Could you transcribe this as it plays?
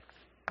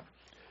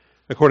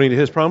According to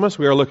his promise,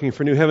 we are looking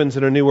for new heavens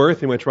and a new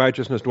earth in which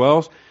righteousness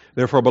dwells.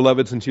 Therefore,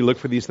 beloved, since you look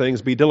for these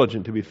things, be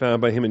diligent to be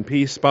found by him in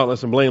peace,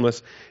 spotless and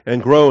blameless,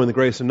 and grow in the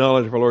grace and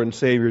knowledge of our Lord and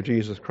Savior,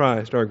 Jesus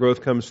Christ. Our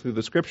growth comes through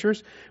the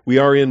Scriptures. We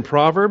are in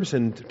Proverbs,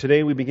 and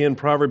today we begin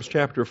Proverbs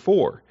chapter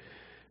 4.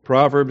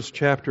 Proverbs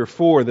chapter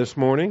 4 this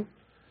morning.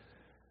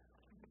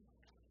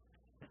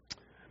 I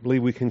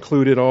believe we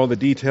concluded all the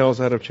details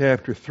out of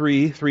chapter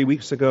 3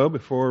 weeks ago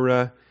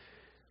before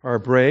our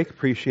break.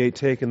 Appreciate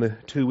taking the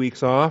 2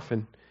 weeks off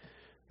and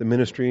the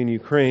ministry in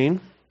Ukraine.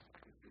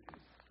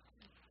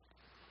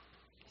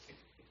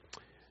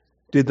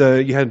 You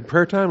had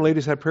prayer time?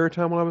 Ladies had prayer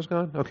time while I was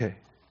gone? Okay.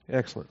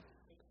 Excellent.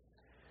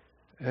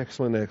 All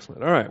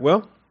right.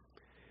 Well,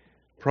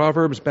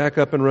 Proverbs back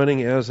up and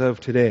running as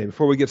of today.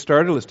 Before we get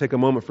started, let's take a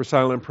moment for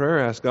silent prayer.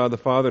 Ask God the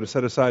Father to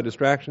set aside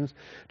distractions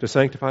to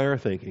sanctify our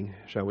thinking.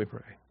 Shall we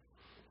pray?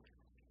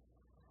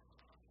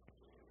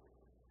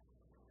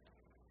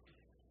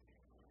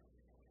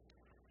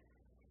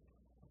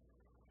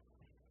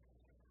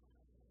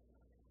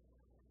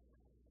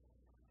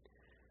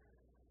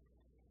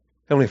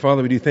 Heavenly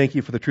Father, we do thank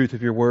you for the truth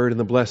of your word and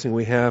the blessing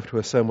we have to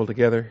assemble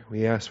together.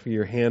 We ask for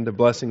your hand of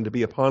blessing to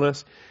be upon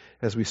us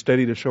as we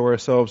study to show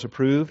ourselves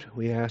approved.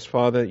 We ask,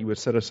 Father, that you would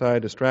set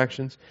aside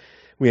distractions.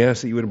 We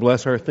ask that you would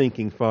bless our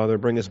thinking, Father.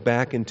 Bring us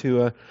back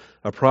into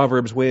a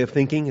Proverbs way of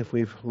thinking if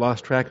we've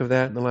lost track of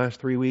that in the last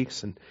 3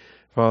 weeks. And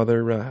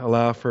Father,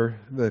 allow for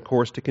the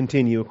course to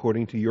continue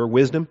according to your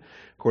wisdom,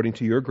 according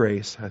to your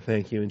grace. I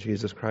thank you in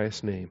Jesus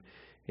Christ's name.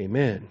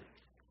 Amen.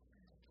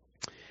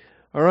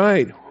 All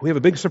right, we have a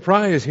big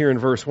surprise here in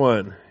verse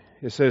 1.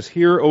 It says,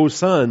 "Hear, O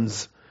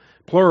sons,"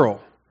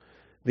 plural,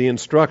 "the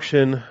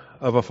instruction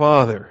of a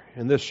father."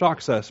 And this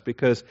shocks us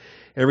because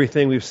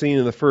everything we've seen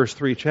in the first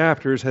 3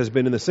 chapters has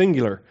been in the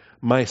singular.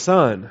 My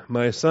son,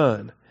 my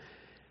son.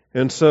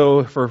 And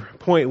so for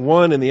point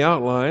 1 in the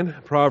outline,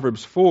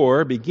 Proverbs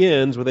 4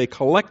 begins with a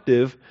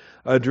collective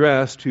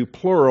address to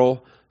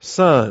plural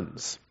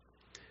sons.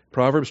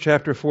 Proverbs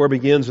chapter 4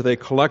 begins with a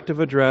collective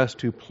address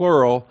to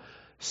plural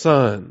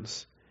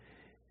sons.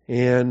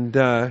 And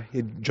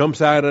it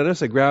jumps out at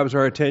us, it grabs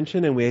our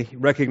attention, and we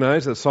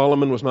recognize that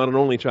Solomon was not an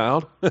only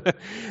child,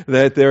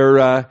 that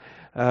there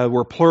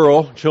were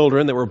plural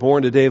children that were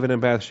born to David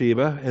and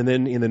Bathsheba. And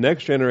then in the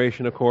next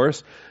generation, of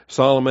course,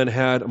 Solomon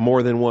had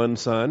more than one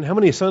son. How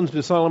many sons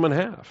did Solomon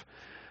have?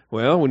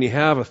 Well, when you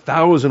have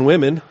 1,000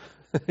 women,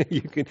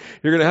 you're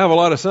going to have a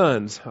lot of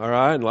sons, all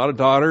right, and a lot of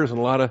daughters and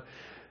a lot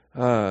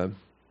of,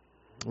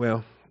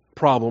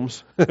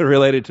 problems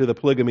related to the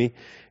polygamy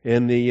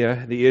and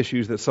the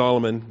issues that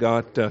Solomon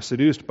got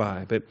seduced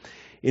by. But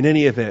in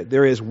any event,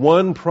 there is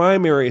one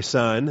primary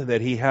son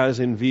that he has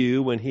in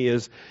view when he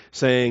is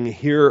saying,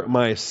 "Hear,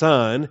 my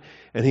son,"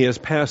 and he is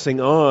passing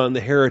on the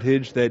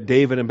heritage that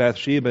David and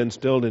Bathsheba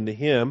instilled into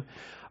him.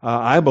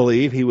 I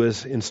believe he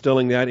was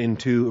instilling that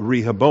into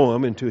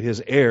Rehoboam, into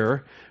his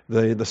heir,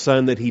 the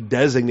son that he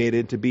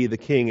designated to be the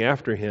king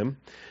after him.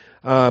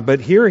 But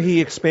here he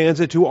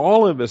expands it to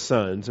all of his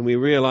sons, and we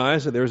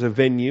realize that there's a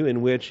venue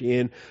in which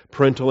in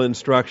parental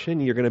instruction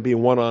you're going to be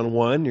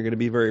one-on-one, you're going to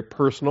be very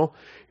personal,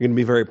 you're going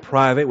to be very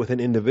private with an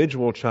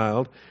individual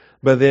child,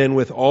 but then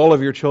with all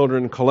of your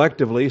children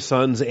collectively,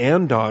 sons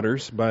and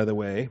daughters, by the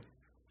way.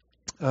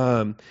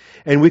 And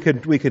we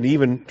could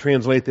even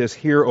translate this,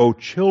 "Hear, O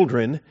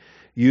children,"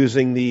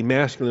 using the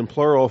masculine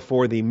plural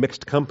for the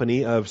mixed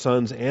company of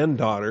sons and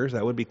daughters.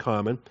 That would be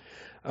common.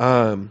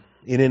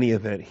 In any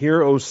event,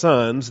 "Hear, O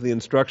sons, the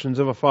instructions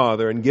of a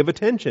father, and give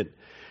attention,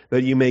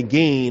 that you may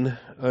gain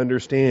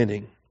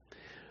understanding."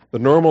 The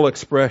normal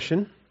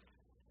expression,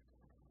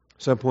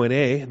 subpoint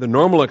A, the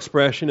normal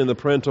expression in the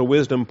parental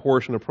wisdom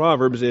portion of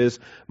Proverbs is,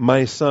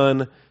 "my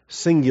son,"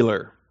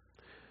 singular.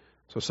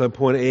 So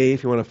subpoint A,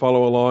 if you want to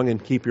follow along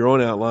and keep your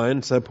own outline,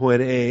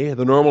 subpoint A,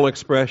 the normal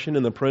expression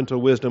in the parental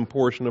wisdom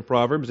portion of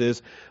Proverbs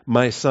is,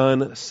 "my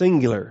son,"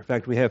 singular. In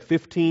fact, we have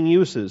 15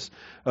 uses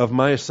of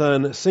 "my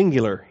son,"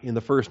 singular in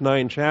the first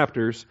 9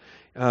 chapters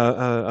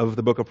of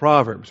the book of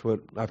Proverbs,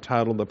 what I've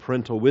titled the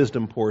parental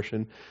wisdom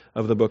portion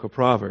of the book of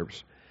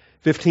Proverbs.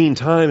 15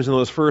 times in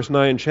those first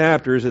 9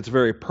 chapters, it's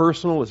very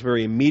personal, it's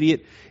very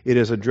immediate. It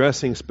is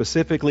addressing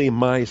specifically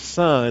 "my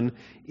son,"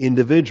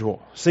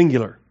 individual,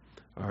 singular.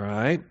 All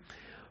right?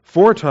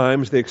 4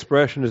 times the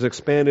expression is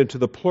expanded to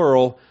the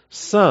plural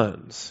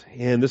sons.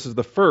 And this is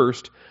the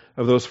first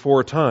of those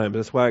 4 times.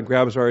 That's why it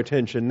grabs our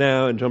attention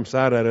now and jumps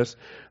out at us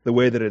the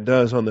way that it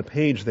does on the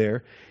page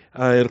there.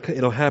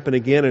 It'll happen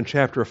again in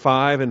chapter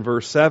 5 and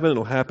verse 7.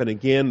 It'll happen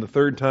again the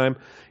 3rd time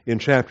in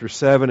chapter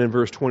 7 and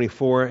verse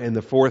 24. And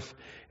the 4th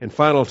and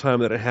final time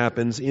that it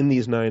happens in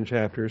these 9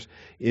 chapters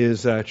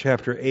is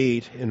chapter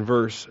 8 and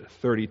verse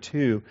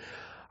 32.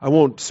 I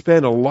won't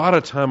spend a lot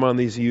of time on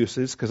these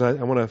uses because I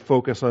want to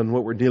focus on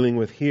what we're dealing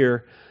with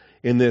here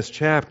in this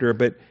chapter,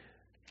 but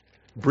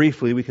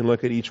briefly we can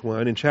look at each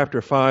one. In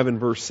chapter 5 and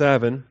verse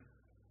 7,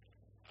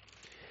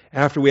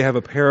 after we have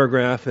a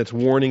paragraph that's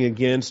warning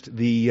against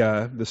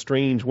the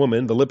strange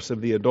woman, the lips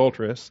of the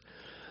adulteress,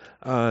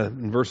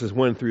 in verses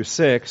 1 through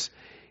 6,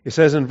 It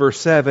says in verse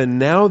 7,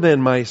 "Now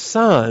then, my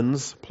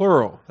sons,"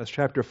 plural. That's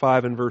chapter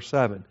 5 and verse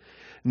 7.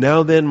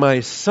 "Now then,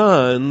 my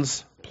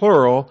sons,"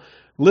 plural,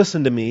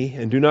 "listen to me,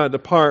 and do not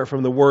depart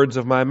from the words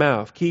of my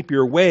mouth. Keep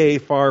your way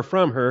far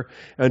from her,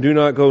 and do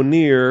not go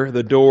near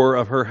the door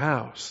of her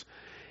house."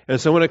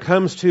 And so when it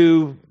comes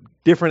to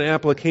different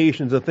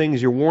applications of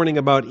things you're warning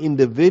about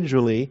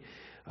individually,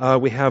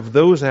 we have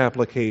those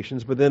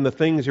applications, but then the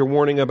things you're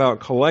warning about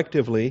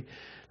collectively,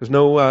 there's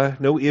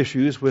no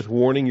issues with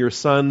warning your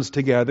sons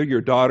together,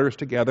 your daughters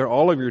together,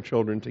 all of your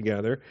children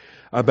together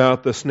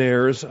about the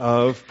snares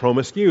of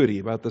promiscuity,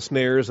 about the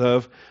snares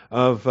of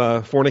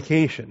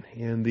fornication,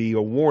 and the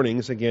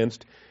warnings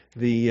against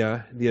the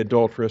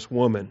adulterous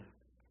woman.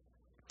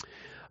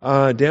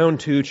 Down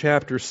to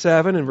chapter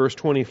 7 and verse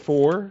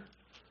 24,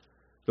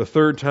 the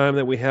third time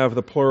that we have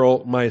the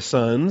plural, "my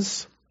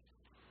sons."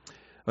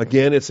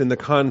 Again, it's in the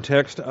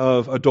context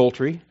of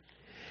adultery.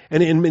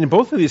 And in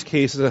both of these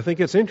cases, I think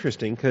it's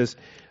interesting because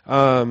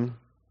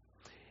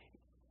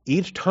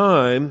each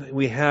time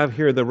we have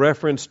here the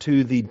reference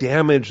to the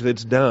damage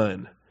that's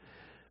done,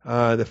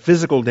 the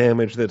physical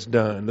damage that's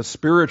done, the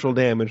spiritual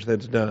damage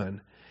that's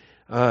done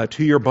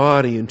to your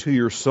body and to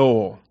your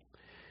soul,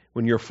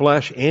 when your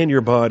flesh and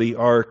your body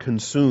are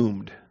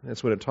consumed.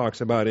 That's what it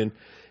talks about in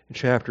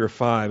chapter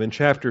 5. In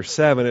chapter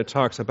 7, it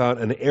talks about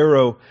an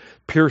arrow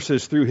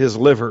pierces through his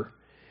liver,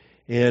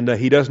 and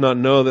he does not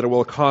know that it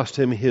will cost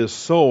him his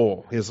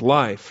soul, his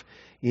life,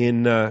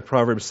 in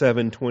Proverbs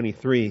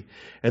 7:23.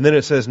 And then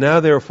it says,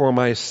 "Now therefore,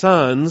 my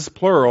sons,"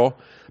 plural,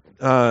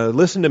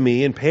 "listen to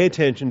me and pay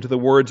attention to the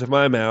words of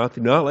my mouth.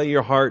 Do not let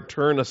your heart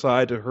turn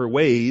aside to her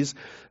ways,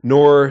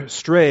 nor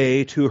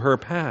stray to her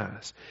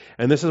paths."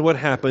 And this is what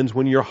happens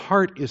when your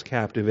heart is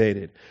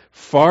captivated.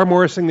 Far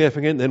more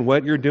significant than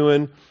what you're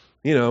doing,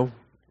 you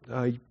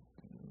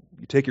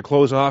take your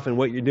clothes off and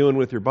what you're doing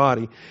with your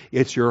body.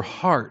 It's your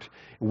heart.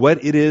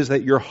 What it is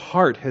that your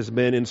heart has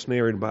been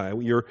ensnared by.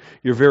 Your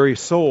very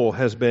soul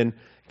has been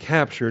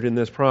captured in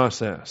this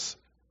process.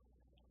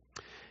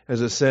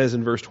 As it says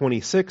in verse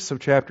 26 of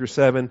chapter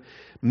 7,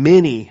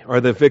 "Many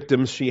are the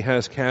victims she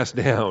has cast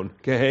down."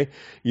 Okay?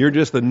 You're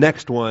just the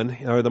next one,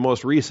 or the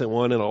most recent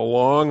one in a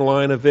long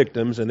line of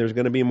victims, and there's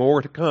going to be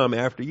more to come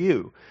after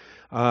you.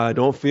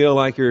 Don't feel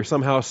like you're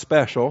somehow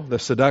special. The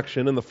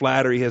seduction and the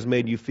flattery has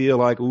made you feel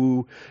like,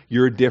 ooh,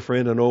 you're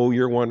different, and oh,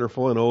 you're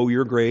wonderful, and oh,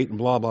 you're great, and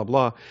blah, blah,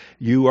 blah.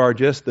 You are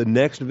just the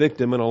next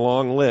victim in a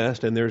long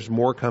list, and there's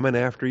more coming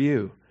after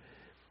you.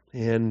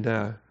 And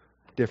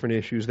different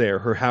issues there.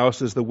 "Her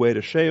house is the way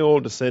to Sheol,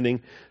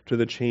 descending to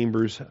the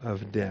chambers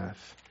of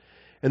death."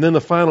 And then the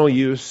final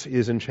use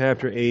is in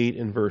chapter 8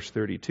 and verse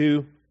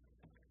 32.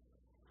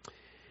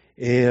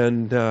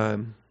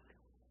 And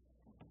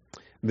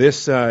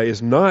this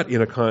is not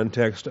in a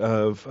context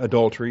of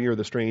adultery or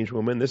the strange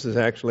woman. This is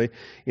actually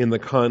in the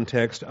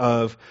context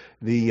of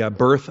the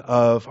birth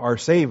of our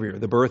Savior,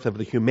 the birth of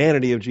the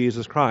humanity of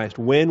Jesus Christ.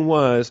 When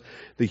was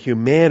the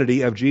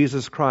humanity of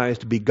Jesus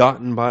Christ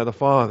begotten by the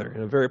Father?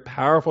 In a very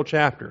powerful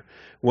chapter,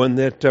 one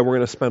that we're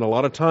going to spend a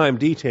lot of time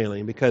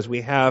detailing, because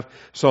we have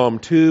Psalm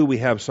 2, we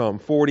have Psalm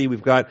 40,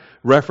 we've got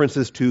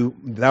references to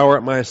 "Thou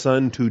art my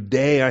son,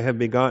 today I have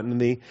begotten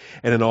thee."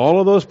 And in all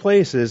of those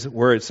places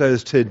where it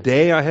says,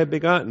 "Today I have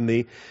begotten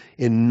thee,"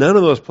 in none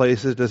of those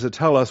places does it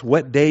tell us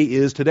what day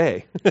is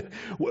today.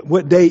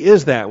 What day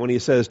is that when he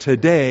says,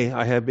 "Today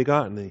I have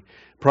begotten thee"?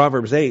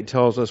 Proverbs 8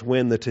 tells us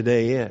when the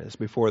today is,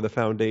 before the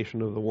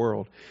foundation of the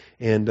world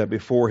and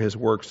before his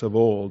works of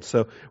old.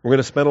 So we're going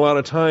to spend a lot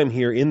of time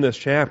here in this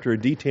chapter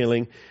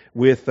detailing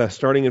with,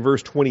 starting in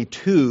verse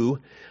 22,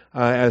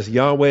 as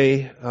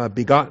Yahweh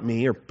begot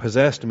me or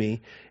possessed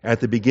me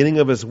at the beginning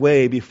of his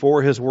way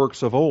before his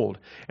works of old.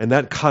 And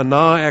that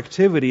kana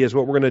activity is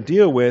what we're going to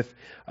deal with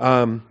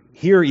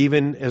here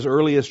even as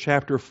early as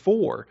chapter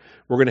 4.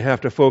 We're going to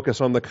have to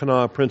focus on the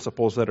kana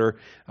principles that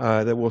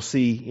we'll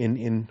see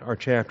in our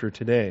chapter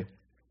today.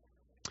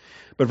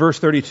 But verse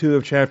 32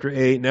 of chapter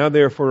 8, "Now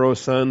therefore, O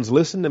sons,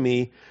 listen to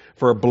me,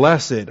 for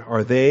blessed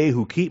are they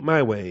who keep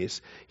my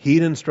ways.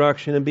 Heed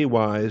instruction and be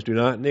wise. Do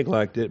not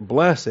neglect it.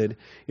 Blessed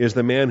is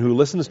the man who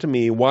listens to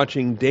me,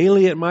 watching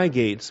daily at my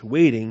gates,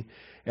 waiting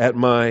at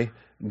my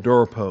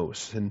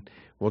doorposts." And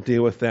we'll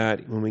deal with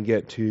that when we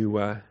get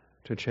to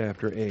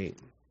chapter 8.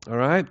 All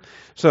right?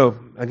 So,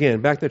 again,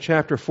 back to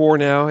chapter 4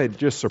 now. It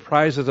just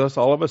surprises us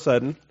all of a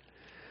sudden,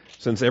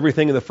 since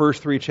everything in the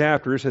first 3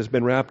 chapters has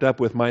been wrapped up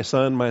with "my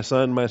son, my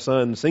son, my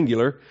son,"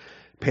 singular.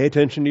 Pay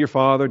attention to your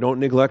father. Don't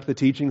neglect the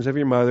teachings of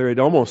your mother. It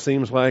almost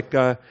seems like,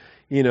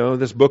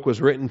 this book was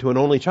written to an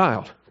only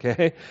child.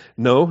 Okay?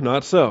 No,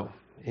 not so.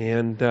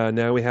 And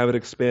now we have it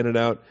expanded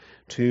out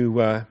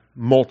to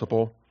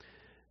multiple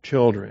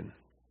children.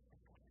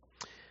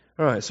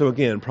 All right, so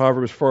again,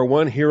 Proverbs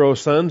 4:1, "Hear, O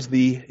sons,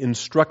 the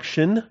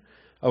instruction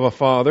of a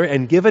father,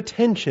 and give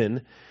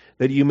attention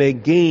that you may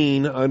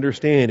gain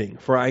understanding.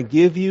 For I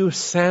give you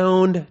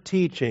sound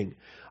teaching.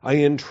 I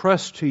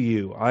entrust to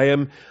you. I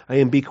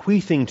am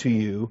bequeathing to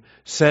you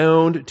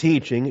sound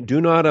teaching. Do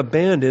not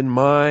abandon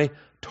my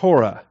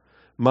Torah,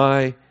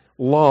 my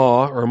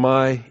law, or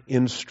my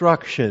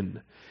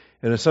instruction."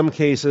 And in some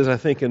cases, I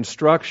think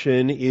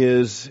instruction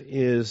is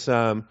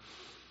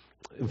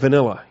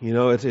vanilla. You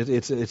know,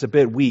 it's a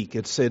bit weak.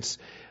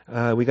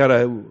 We got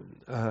to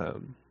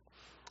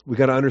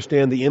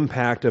understand the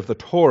impact of the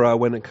Torah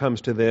when it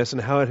comes to this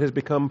and how it has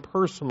become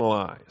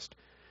personalized.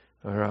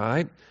 All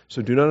right?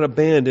 So do not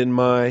abandon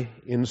my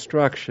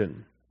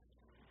instruction.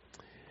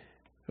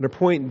 Under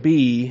point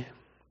B,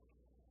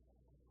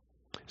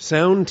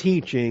 sound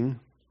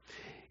teaching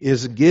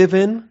is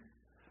given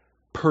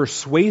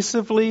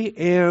persuasively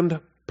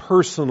and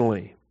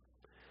personally.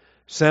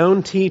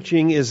 Sound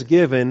teaching is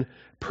given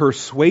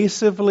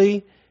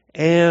persuasively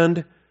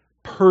and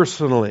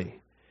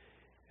personally.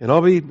 And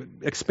I'll be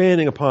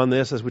expanding upon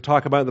this as we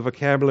talk about the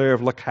vocabulary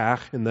of lakach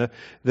and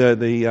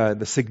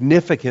the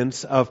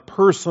significance of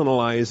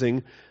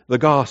personalizing the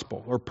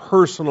gospel or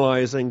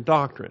personalizing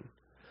doctrine.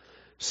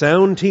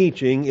 Sound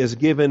teaching is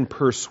given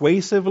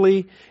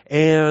persuasively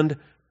and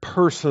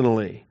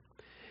personally.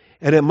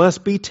 And it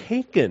must be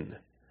taken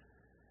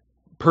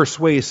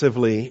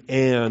persuasively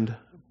and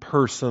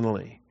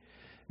personally.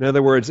 In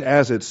other words,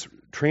 as it's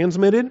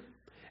transmitted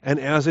and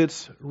as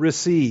it's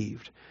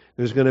received.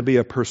 There's going to be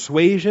a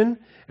persuasion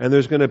and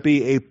there's going to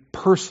be a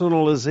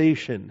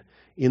personalization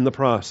in the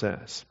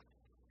process.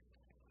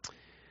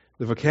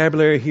 The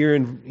vocabulary here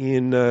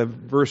in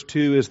verse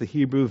 2 is the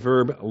Hebrew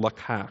verb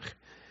lakach.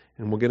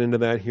 And we'll get into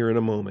that here in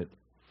a moment.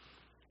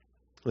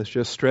 Let's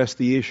just stress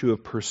the issue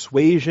of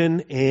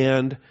persuasion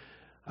and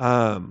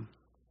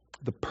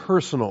the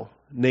personal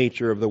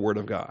nature of the Word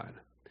of God.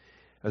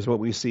 As what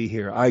we see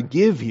here. I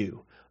give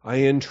you,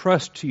 I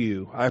entrust to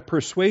you, I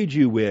persuade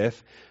you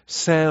with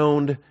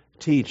sound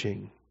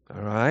teaching.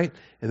 All right?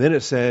 And then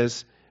it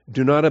says,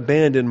 do not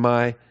abandon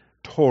my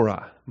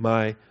Torah,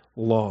 my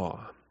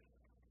law.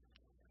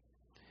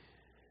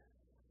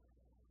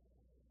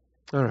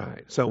 All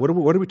right. So what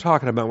are we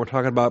talking about? We're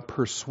talking about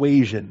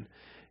persuasion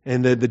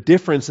and the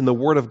difference in the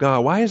Word of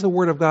God. Why is the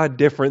Word of God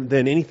different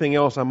than anything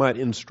else I might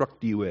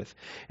instruct you with?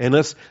 And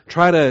let's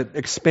try to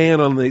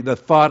expand on the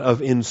thought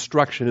of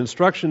instruction.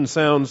 Instruction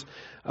sounds,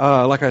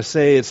 like I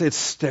say, it's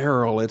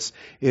sterile. It's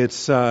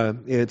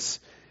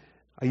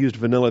I used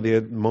vanilla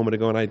the moment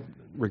ago, and I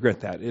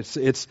regret that.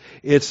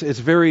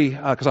 It's very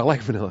because I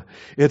like vanilla.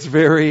 It's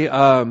very.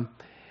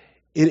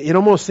 It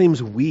almost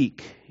seems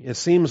weak. It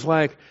seems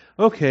like,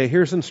 okay,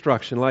 here's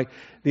instruction, like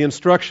the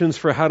instructions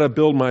for how to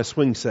build my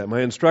swing set,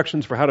 my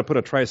instructions for how to put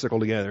a tricycle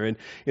together, and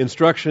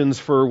instructions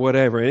for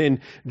whatever. And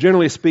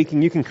generally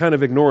speaking, you can kind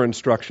of ignore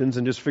instructions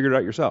and just figure it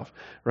out yourself,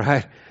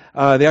 right?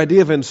 The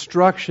idea of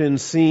instruction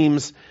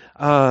seems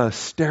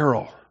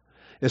sterile.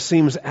 It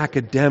seems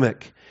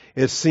academic.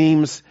 It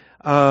seems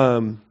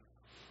almost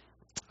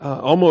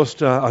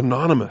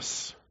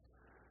anonymous.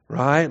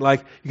 Right?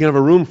 Like you can have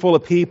a room full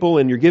of people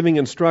and you're giving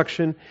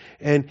instruction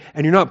and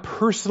you're not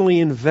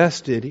personally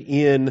invested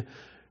in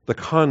the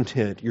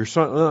content. You're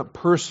not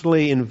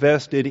personally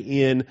invested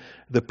in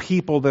the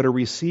people that are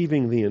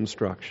receiving the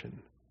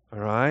instruction. All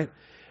right?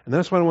 And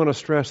that's what I want to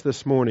stress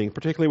this morning,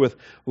 particularly with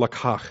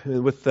lakach,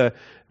 with the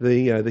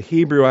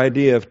Hebrew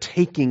idea of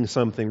taking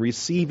something,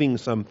 receiving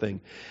something,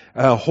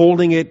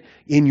 holding it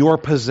in your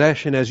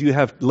possession as you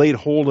have laid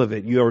hold of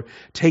it. You're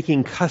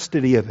taking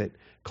custody of it.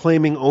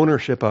 Claiming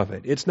ownership of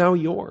it. It's now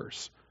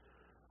yours.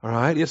 All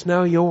right? It's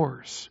now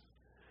yours.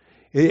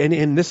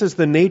 And this is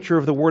the nature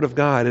of the Word of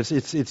God.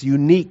 It's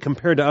unique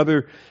compared to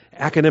other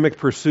academic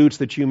pursuits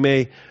that you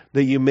may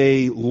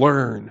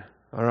learn.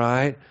 All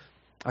right?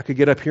 I could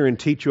get up here and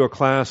teach you a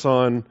class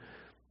on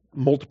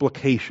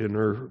multiplication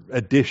or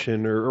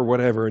addition or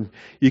whatever, and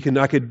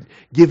I could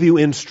give you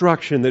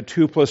instruction that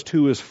 2 +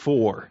 2 is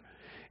 4.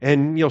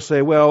 And you'll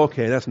say, well,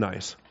 okay, that's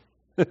nice.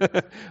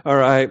 All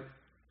right?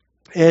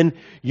 And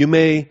you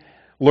may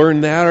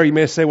learn that, or you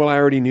may say, well, I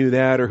already knew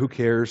that, or who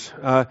cares?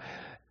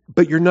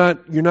 But you're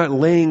not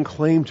laying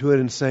claim to it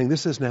and saying,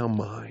 this is now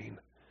mine.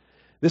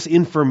 This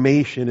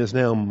information is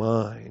now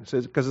mine.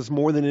 Because it's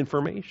more than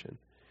information.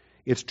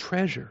 It's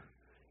treasure.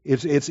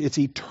 It's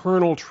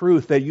eternal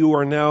truth that you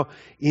are now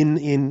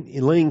in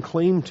laying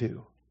claim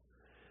to.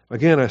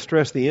 Again, I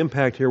stress the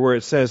impact here where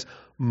it says,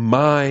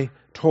 my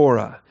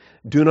Torah.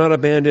 Do not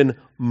abandon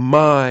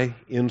my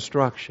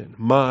instruction,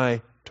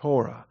 my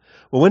Torah.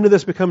 Well, when did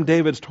this become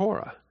David's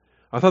Torah?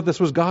 I thought this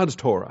was God's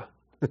Torah.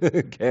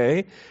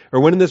 Okay? Or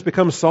when did this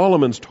become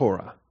Solomon's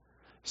Torah?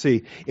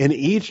 See, in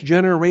each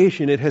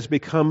generation it has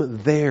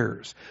become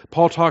theirs.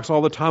 Paul talks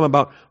all the time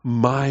about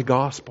my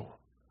gospel.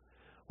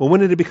 Well, when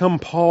did it become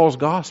Paul's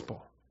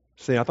gospel?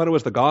 See, I thought it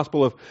was the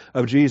gospel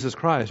of Jesus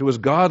Christ. It was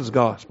God's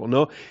gospel.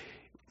 No,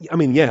 I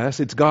mean, yes,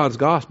 it's God's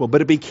gospel,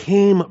 but it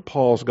became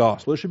Paul's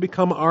gospel. It should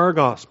become our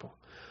gospel.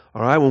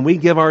 All right? When we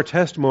give our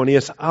testimony,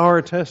 it's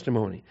our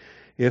testimony.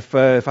 If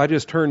I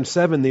just turned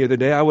 7 the other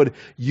day, I would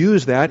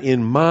use that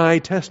in my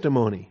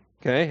testimony.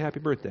 Okay, happy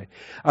birthday.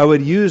 I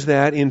would use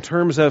that in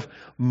terms of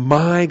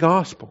my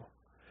gospel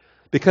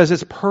because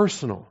it's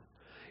personal.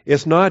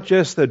 It's not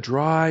just the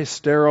dry,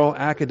 sterile,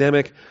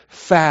 academic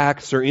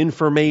facts or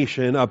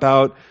information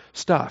about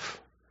stuff.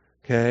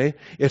 Okay?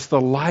 It's the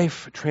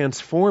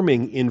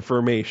life-transforming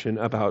information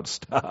about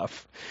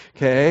stuff.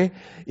 Okay?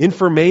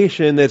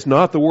 Information that's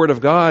not the Word of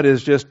God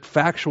is just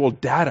factual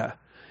data.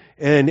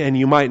 And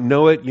you might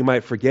know it, you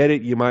might forget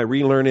it, you might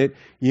relearn it,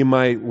 you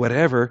might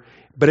whatever,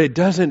 but it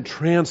doesn't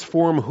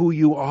transform who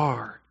you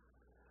are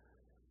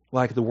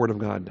like the Word of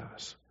God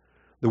does.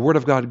 The Word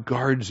of God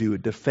guards you,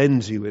 it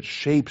defends you, it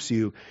shapes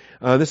you.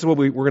 This is what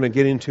we're going to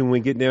get into when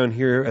we get down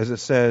here, as it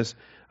says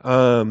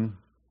in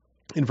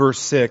verse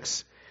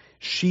 6,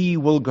 she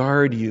will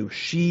guard you,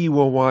 she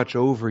will watch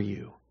over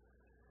you.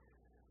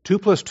 2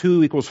 plus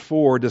 2 equals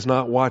 4 does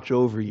not watch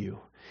over you.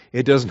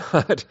 It does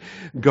not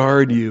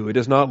guard you. It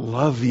does not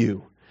love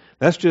you.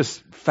 That's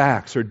just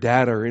facts or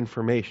data or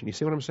information. You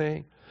see what I'm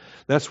saying?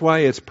 That's why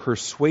it's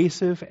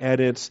persuasive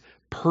and it's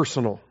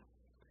personal.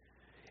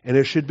 And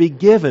it should be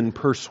given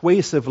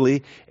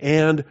persuasively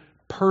and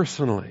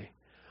personally.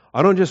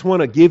 I don't just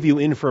want to give you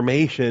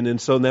information and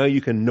so now you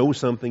can know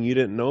something you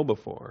didn't know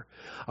before.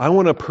 I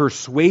want to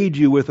persuade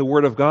you with the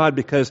Word of God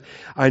because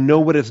I know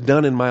what it's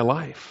done in my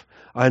life.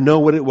 I know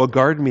what it will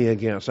guard me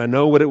against. I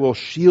know what it will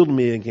shield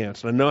me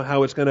against. I know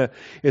how it's going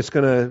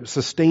to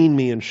sustain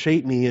me and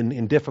shape me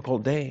in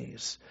difficult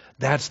days.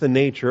 That's the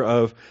nature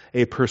of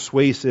a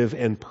persuasive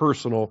and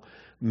personal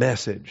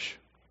message.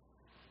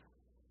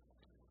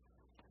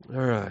 All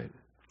right.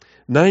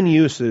 9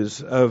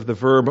 uses of the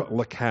verb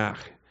lakach.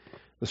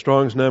 The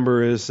Strong's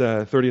number is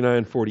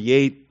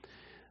 3948.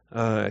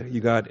 You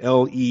got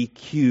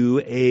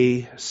Leqach.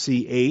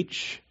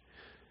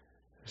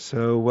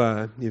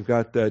 So you've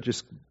got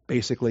just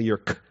basically your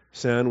k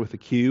sound with the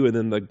Q, and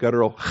then the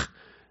guttural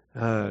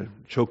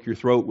choke your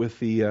throat with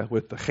the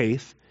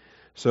chayth.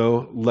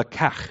 So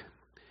lakach,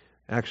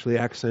 actually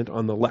accent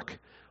on the lek,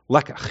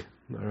 lekach.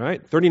 All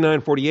right,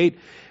 3948,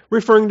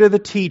 referring to the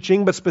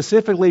teaching, but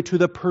specifically to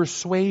the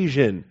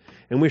persuasion,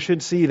 and we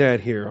should see that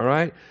here. All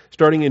right,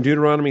 starting in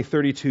Deuteronomy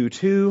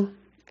 32:2.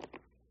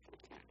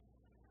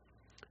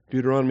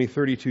 Deuteronomy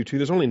 32:2.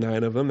 There's only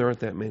 9 of them. There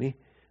aren't that many.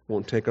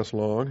 Won't take us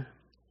long.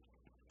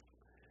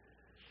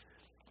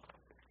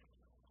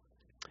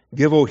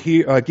 Give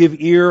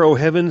ear, O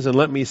heavens, and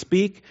let me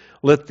speak.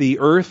 Let the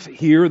earth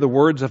hear the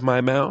words of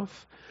my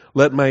mouth.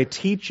 Let my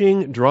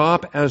teaching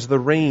drop as the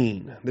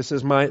rain. This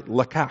is my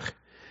lakach.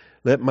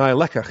 Let my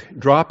lekach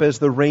drop as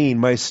the rain.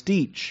 My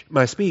speech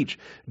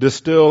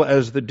distill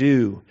as the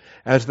dew,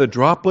 as the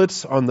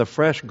droplets on the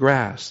fresh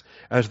grass,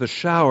 as the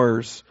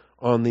showers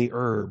on the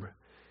herb.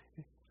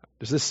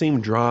 Does this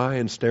seem dry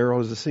and sterile?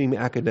 Does this seem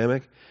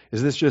academic?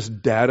 Is this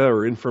just data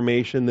or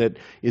information that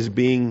is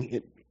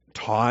being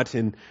taught,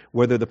 and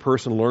whether the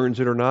person learns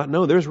it or not?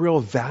 No, there's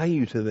real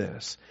value to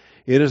this.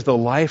 It is the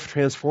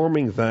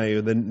life-transforming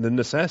value, the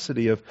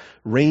necessity of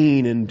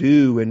rain and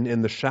dew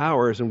and the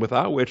showers, and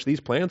without which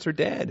these plants are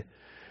dead.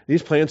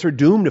 These plants are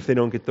doomed if they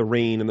don't get the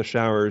rain and the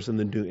showers and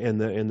the dew.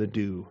 And the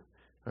dew.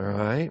 All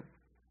right?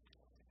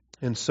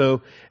 And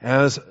so,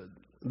 as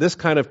this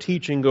kind of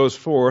teaching goes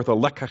forth, a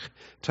lekach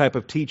type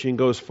of teaching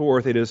goes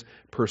forth, it is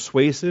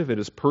persuasive, it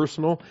is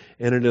personal,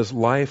 and it is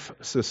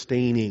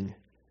life-sustaining.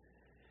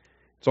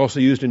 It's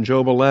also used in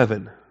Job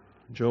 11.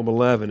 Job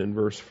 11 in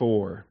verse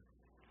 4.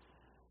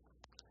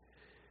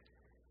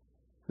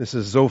 This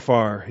is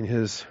Zophar in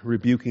his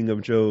rebuking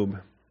of Job.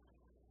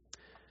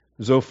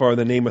 Zophar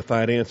the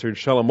Naamathite answered,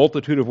 "Shall a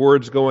multitude of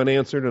words go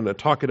unanswered, and a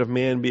talkative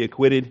man be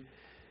acquitted?"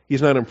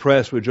 He's not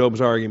impressed with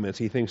Job's arguments.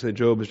 He thinks that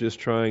Job is just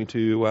trying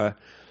to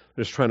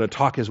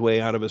talk his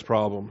way out of his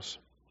problems.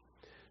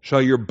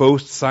 "Shall your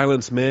boast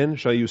silence men?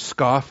 Shall you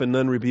scoff and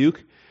none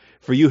rebuke?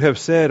 For you have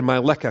said, my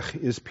lekach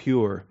is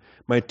pure.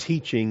 My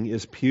teaching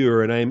is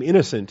pure, and I am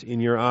innocent in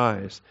your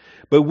eyes.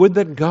 But would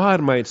that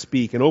God might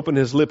speak and open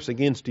his lips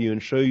against you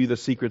and show you the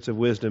secrets of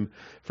wisdom.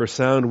 For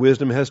sound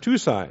wisdom has 2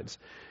 sides.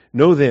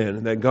 Know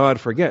then that God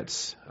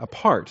forgets a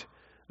part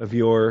of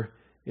your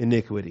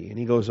iniquity." And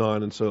he goes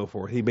on and so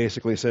forth. He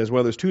basically says,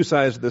 well, there's 2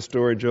 sides to this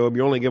story, Job.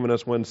 You're only giving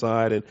us one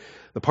side, and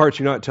the parts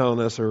you're not telling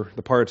us are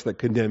the parts that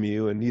condemn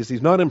you. And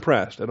he's not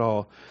impressed at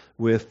all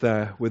with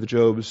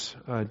Job's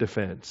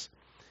defense.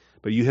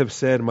 But you have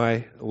said,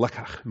 my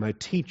lekach, my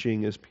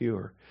teaching is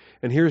pure.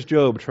 And here's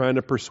Job trying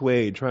to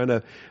persuade, trying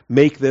to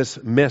make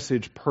this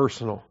message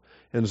personal.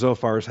 And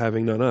Zophar is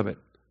having none of it.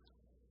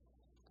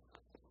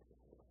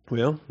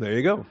 Well, there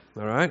you go.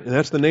 All right? And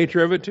that's the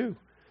nature of it too.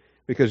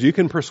 Because you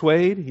can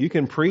persuade, you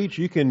can preach,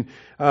 you can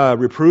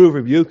reprove,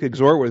 rebuke,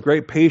 exhort with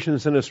great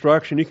patience and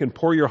instruction. You can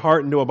pour your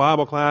heart into a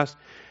Bible class.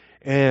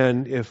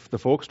 And if the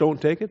folks don't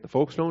take it, the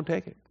folks don't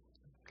take it.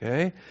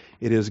 Okay?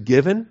 It is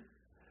given,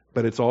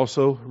 but it's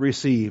also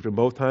received. And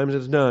both times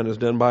it's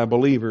done by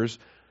believers,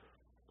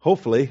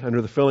 hopefully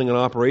under the filling and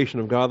operation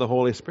of God the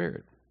Holy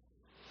Spirit.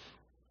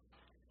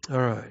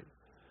 All right.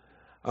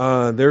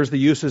 There's the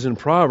uses in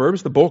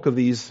Proverbs. The bulk of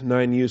these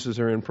 9 uses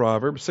are in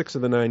Proverbs. 6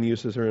 of the 9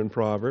 uses are in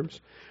Proverbs.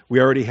 We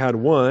already had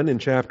one in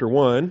chapter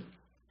 1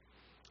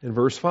 in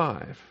verse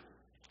 5.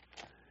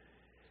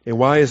 A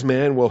wise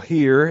man will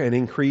hear and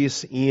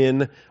increase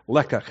in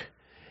lekach,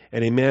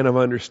 and a man of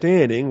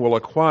understanding will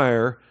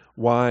acquire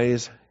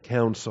wise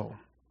counsel.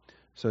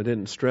 So I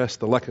didn't stress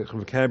the lekach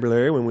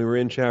vocabulary when we were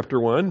in chapter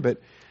 1,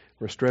 but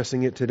we're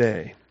stressing it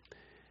today.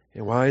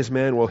 A wise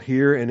man will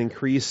hear and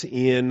increase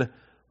in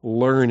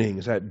learning.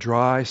 Is that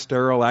dry,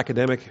 sterile,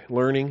 academic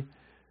learning?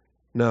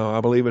 No,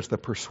 I believe it's the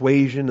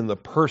persuasion and the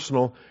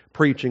personal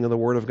preaching of the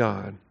Word of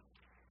God.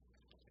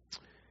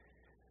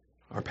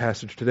 Our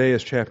passage today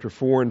is chapter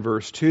 4 and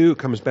verse 2. It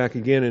comes back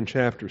again in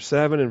chapter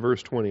 7 and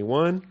verse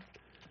 21.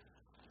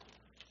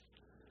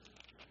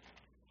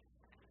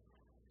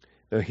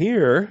 Now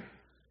here,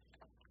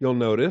 you'll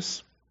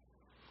notice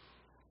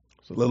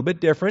it's a little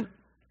bit different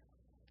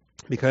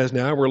because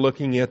now we're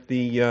looking at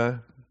the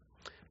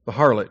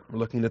harlot. We're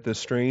looking at this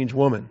strange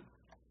woman,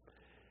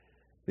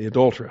 the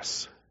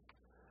adulteress.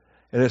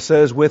 And it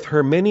says, with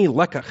her many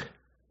lekach,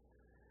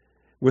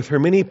 with her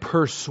many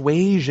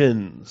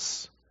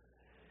persuasions.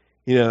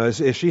 You know,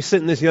 is she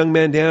sitting this young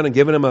man down and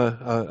giving him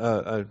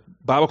a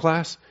Bible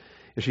class?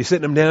 Is she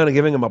sitting him down and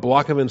giving him a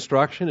block of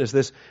instruction?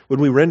 Would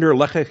we render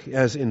lekach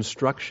as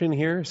instruction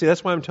here? See,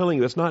 that's why I'm telling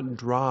you, it's not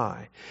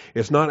dry.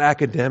 It's not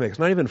academic. It's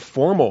not even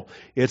formal.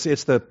 It's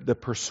the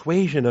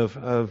persuasion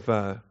of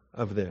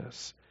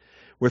this.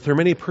 With her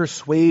many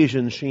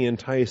persuasions, she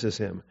entices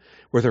him.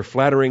 With her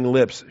flattering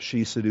lips,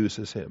 she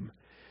seduces him.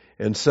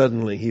 And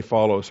suddenly he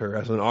follows her,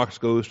 as an ox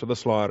goes to the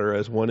slaughter,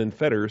 as one in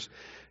fetters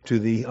to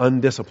the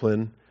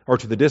undisciplined, or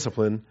to the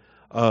discipline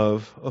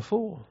of a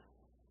fool.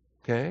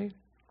 Okay?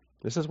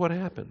 This is what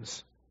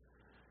happens,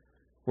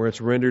 where it's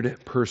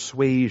rendered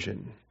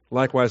persuasion.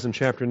 Likewise in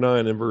chapter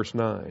 9 and verse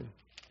 9.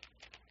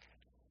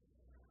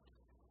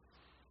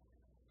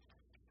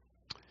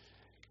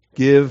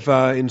 Give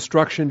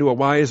instruction to a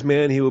wise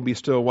man, he will be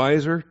still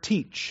wiser.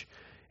 Teach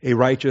a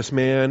righteous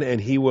man, and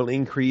he will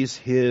increase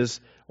his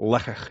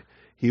lekach.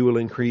 He will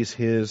increase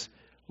his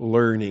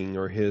learning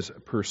or his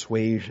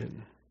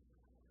persuasion.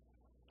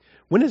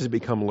 When does it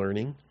become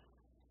learning?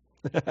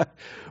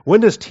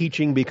 When does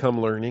teaching become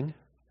learning?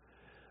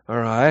 All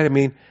right, I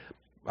mean,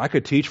 I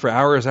could teach for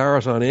hours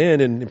on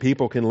end and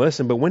people can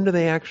listen, but when do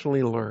they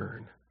actually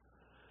learn?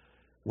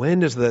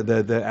 When does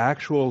the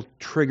actual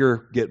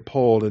trigger get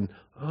pulled and,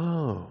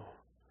 oh,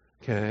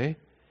 okay,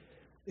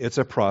 it's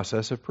a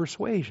process of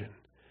persuasion.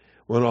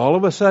 When all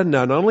of a sudden,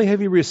 now not only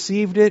have you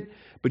received it,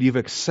 but you've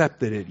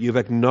accepted it, you've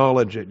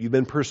acknowledged it, you've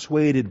been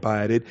persuaded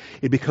by it,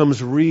 it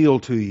becomes real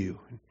to you.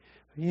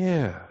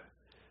 Yeah,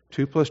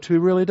 2 plus 2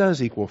 really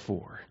does equal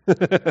 4.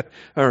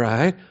 All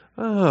right,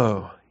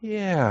 oh,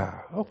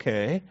 yeah,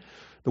 okay.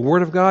 The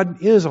Word of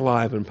God is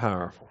alive and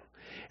powerful.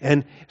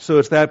 And so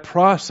it's that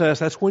process,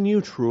 that's when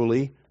you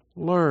truly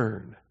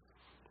learn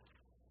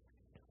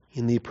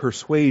in the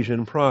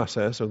persuasion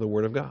process of the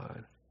Word of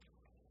God.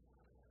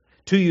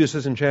 2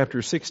 uses in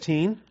chapter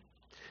 16.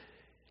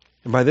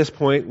 And by this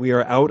point, we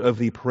are out of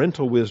the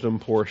parental wisdom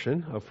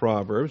portion of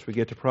Proverbs. We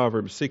get to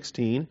Proverbs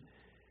 16,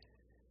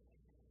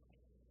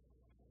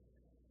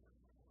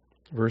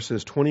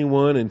 verses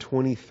 21 and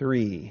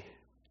 23.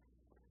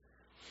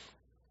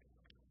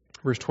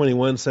 Verse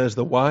 21 says,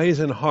 the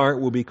wise in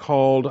heart will be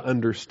called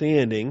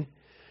understanding,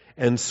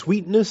 and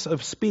sweetness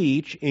of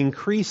speech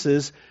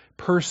increases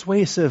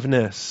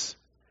persuasiveness.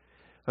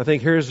 I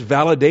think here's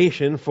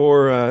validation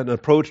for an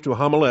approach to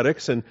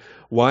homiletics and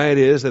why it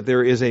is that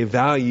there is a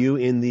value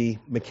in the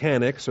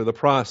mechanics or the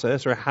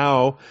process or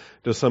how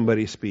does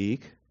somebody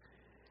speak.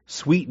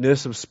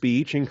 Sweetness of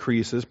speech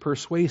increases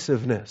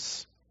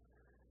persuasiveness.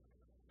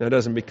 That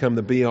doesn't become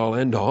the be-all,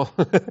 end-all.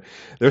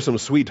 There's some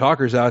sweet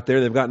talkers out there.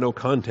 They've got no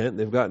content.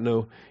 They've got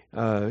no,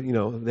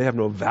 they have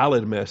no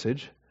valid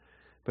message,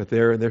 but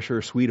they're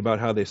sure sweet about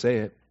how they say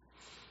it.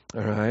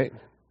 All right.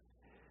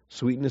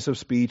 Sweetness of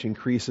speech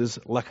increases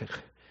lekach.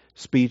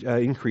 Speech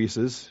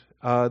increases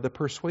the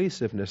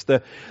persuasiveness.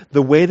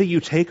 The way that you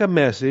take a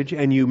message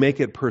and you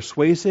make it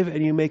persuasive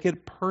and you make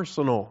it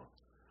personal.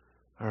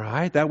 All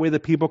right? That way the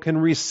people can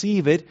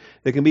receive it,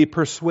 they can be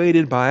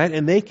persuaded by it,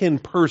 and they can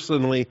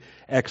personally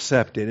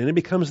accept it. And it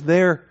becomes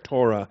their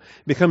Torah,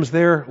 it becomes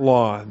their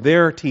law,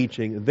 their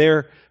teaching,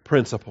 their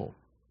principle.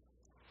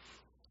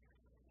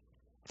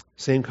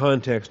 Same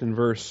context in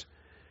verse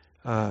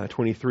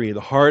 23.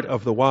 The heart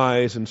of the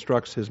wise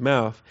instructs his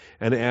mouth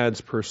and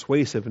adds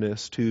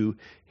persuasiveness to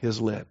his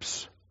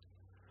lips.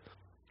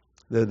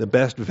 The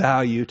best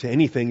value to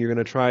anything you're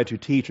going to try to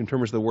teach in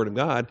terms of the Word of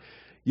God,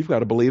 you've got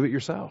to believe it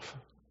yourself.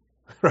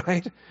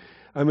 Right?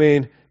 I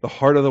mean, the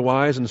heart of the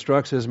wise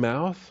instructs his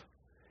mouth.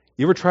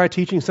 You ever try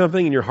teaching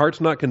something and your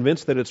heart's not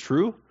convinced that it's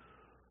true?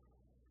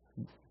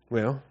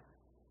 Well,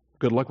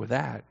 good luck with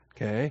that,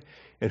 okay?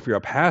 And if you're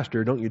a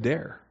pastor, don't you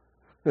dare.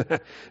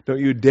 Don't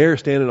you dare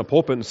stand in a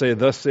pulpit and say,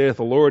 thus saith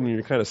the Lord, and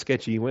you're kind of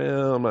sketchy.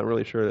 Well, I'm not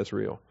really sure that's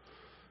real.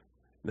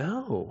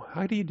 No.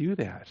 How do you do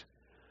that?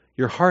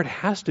 Your heart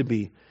has to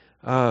be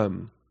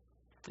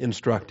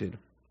instructed.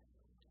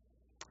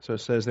 So it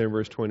says there in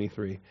verse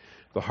 23,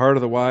 the heart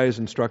of the wise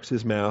instructs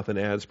his mouth and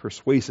adds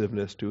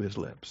persuasiveness to his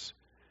lips.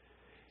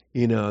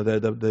 You know,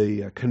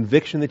 the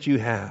conviction that you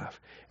have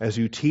as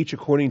you teach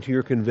according to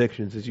your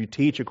convictions, as you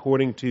teach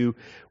according to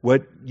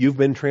what you've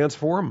been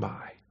transformed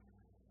by,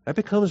 that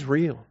becomes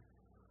real.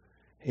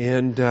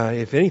 And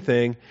if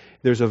anything,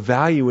 there's a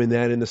value in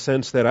that in the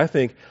sense that I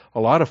think a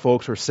lot of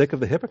folks are sick of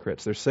the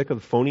hypocrites. They're sick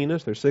of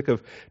phoniness. They're sick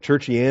of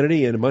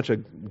churchianity and a bunch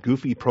of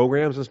goofy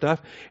programs and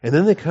stuff. And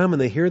then they come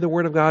and they hear the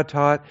Word of God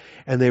taught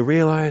and they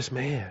realize,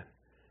 man,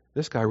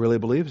 this guy really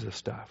believes this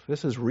stuff.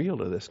 This is real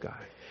to this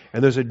guy.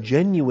 And there's a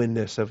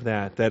genuineness of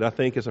that I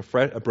think is a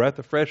breath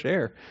of fresh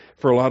air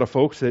for a lot of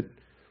folks that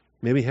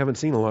maybe haven't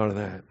seen a lot of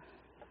that.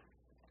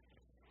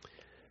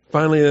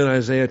 Finally, in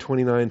Isaiah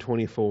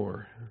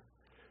 29:24,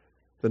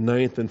 the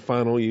ninth and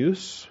final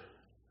use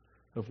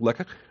of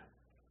lekach.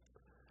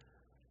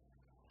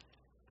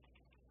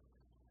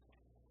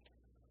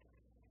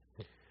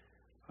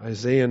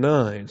 Isaiah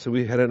 9. So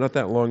we had it not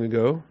that long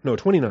ago. No,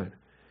 29.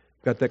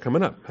 Got that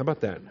coming up. How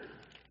about that?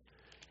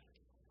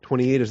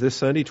 28 is this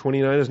Sunday.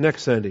 29 is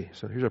next Sunday.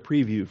 So here's a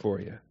preview for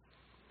you.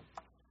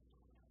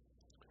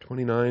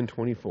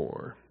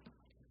 29:24.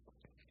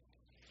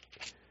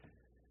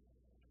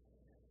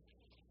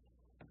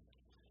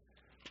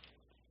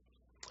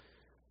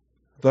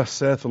 Thus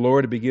saith the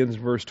Lord, it begins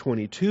verse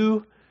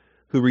 22,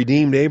 who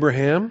redeemed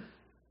Abraham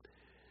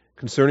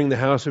concerning the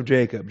house of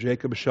Jacob.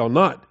 Jacob shall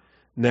not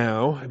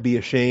now be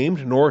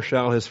ashamed, nor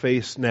shall his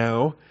face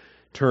now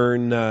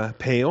turn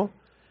pale.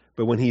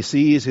 But when he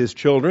sees his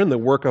children, the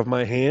work of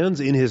my hands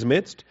in his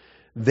midst,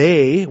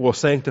 they will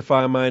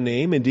sanctify my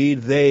name.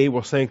 Indeed, they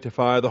will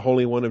sanctify the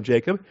Holy One of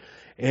Jacob,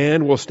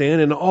 and will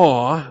stand in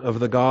awe of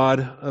the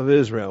God of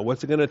Israel.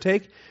 What's it going to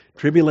take?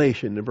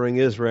 Tribulation to bring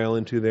Israel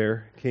into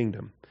their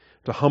kingdom,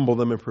 to humble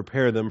them and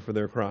prepare them for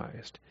their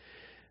Christ.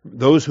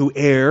 Those who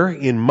err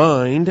in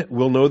mind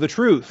will know the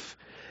truth,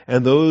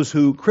 and those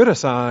who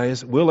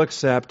criticize will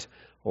accept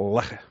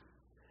lekach,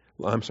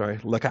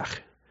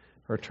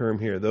 our term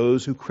here.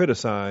 Those who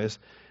criticize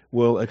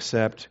will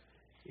accept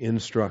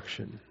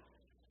instruction.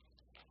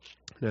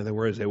 In other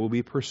words, they will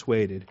be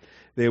persuaded.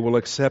 They will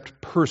accept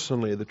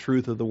personally the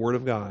truth of the Word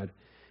of God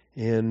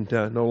and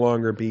no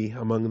longer be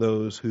among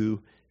those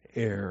who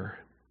err.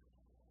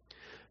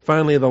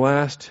 Finally, the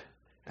last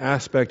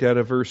aspect out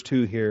of verse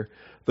 2 here,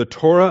 the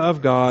Torah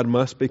of God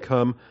must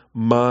become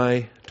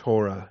my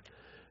Torah.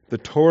 The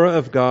Torah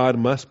of God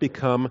must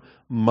become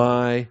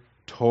my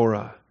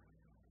Torah.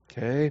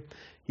 Okay?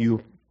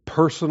 You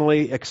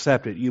personally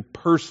accept it. You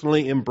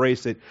personally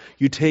embrace it.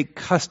 You take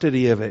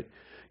custody of it.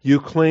 You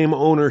claim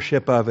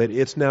ownership of it.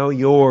 It's now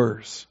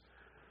yours.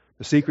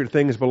 The secret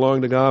things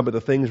belong to God, but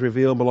the things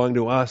revealed belong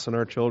to us and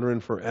our children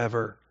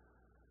forever.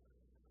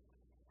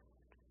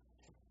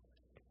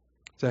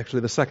 It's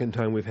actually the second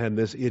time we've had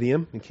this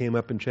idiom. It came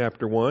up in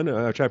chapter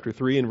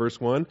 3 and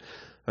verse 1.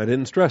 I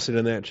didn't stress it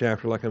in that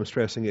chapter like I'm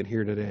stressing it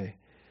here today.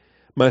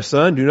 My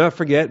son, do not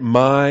forget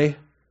my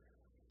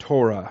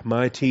Torah,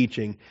 my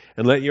teaching,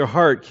 and let your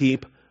heart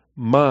keep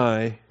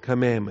my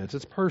commandments.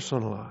 It's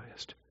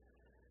personalized.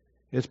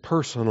 It's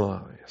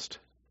personalized.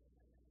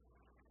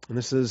 And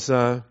this is,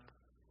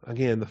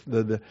 again,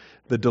 the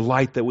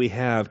delight that we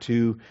have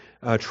to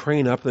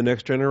train up the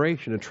next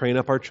generation, to train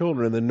up our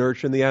children in the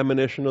nurture and the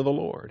admonition of the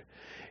Lord.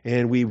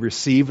 And we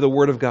receive the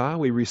Word of God.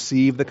 We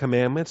receive the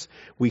commandments.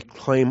 We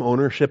claim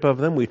ownership of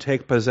them. We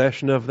take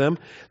possession of them.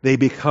 They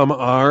become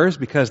ours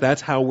because that's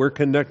how we're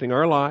conducting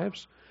our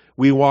lives.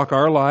 We walk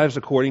our lives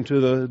according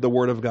to the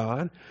Word of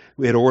God.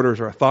 It orders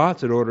our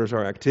thoughts. It orders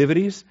our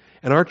activities.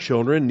 And our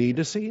children need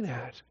to see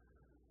that.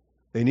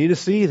 They need to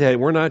see that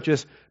we're not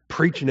just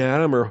preaching at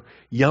them or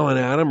yelling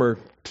at them or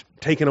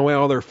taking away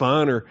all their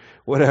fun or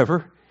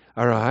whatever.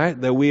 All right,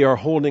 that we are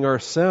holding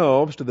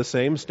ourselves to the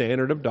same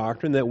standard of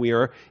doctrine that we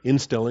are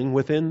instilling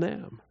within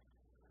them.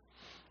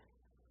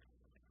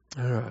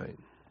 All right.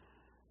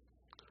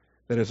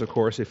 That is, of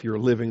course, if you're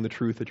living the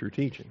truth that you're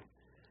teaching.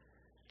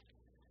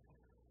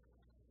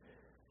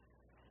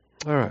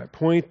 All right,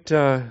 point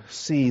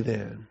C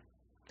then.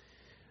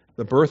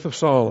 The birth of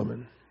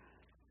Solomon.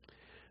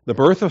 The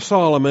birth of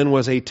Solomon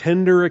was a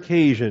tender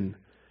occasion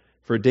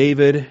for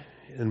David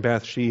and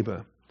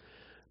Bathsheba.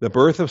 The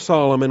birth of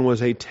Solomon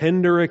was a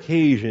tender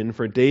occasion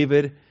for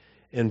David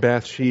and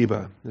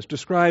Bathsheba. It's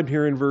described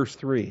here in verse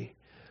 3.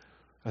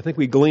 I think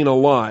we glean a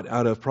lot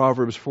out of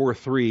Proverbs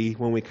 4:3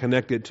 when we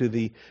connect it to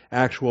the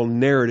actual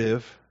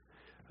narrative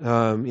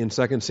in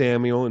 2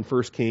 Samuel and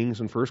 1 Kings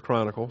and 1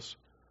 Chronicles.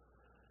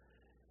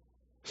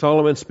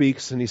 Solomon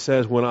speaks and he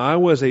says, when I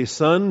was a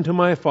son to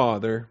my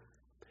father,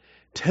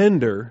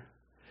 tender,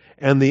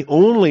 and the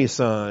only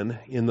son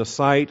in the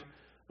sight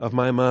of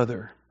my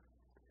mother.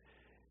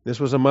 This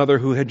was a mother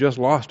who had just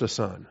lost a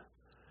son.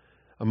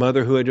 A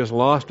mother who had just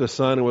lost a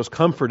son and was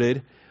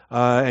comforted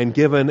and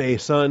given a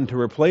son to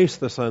replace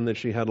the son that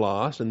she had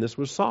lost, and this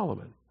was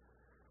Solomon.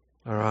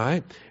 All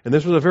right? And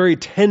this was a very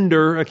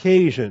tender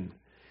occasion.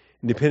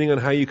 And depending on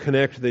how you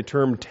connect the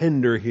term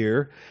tender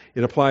here,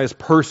 it applies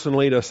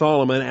personally to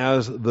Solomon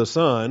as the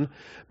son,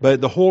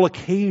 but the whole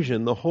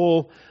occasion, the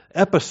whole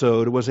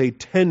episode was a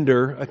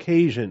tender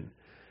occasion.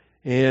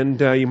 And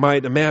you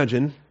might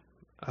imagine,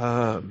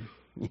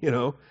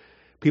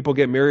 people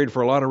get married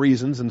for a lot of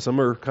reasons, and some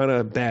are kind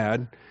of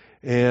bad.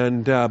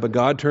 And but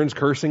God turns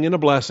cursing into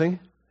blessing.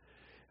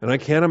 And I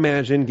can't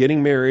imagine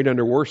getting married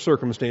under worse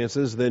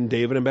circumstances than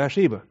David and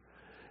Bathsheba.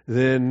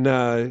 Then,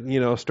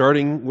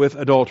 starting with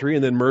adultery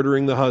and then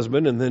murdering the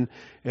husband and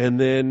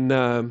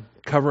then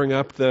covering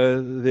up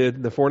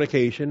the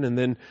fornication and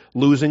then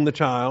losing the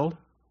child.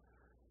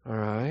 All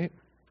right.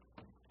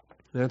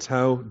 That's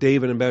how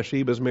David and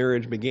Bathsheba's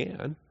marriage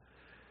began.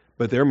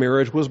 But their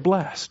marriage was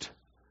blessed.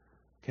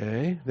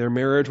 Okay? Their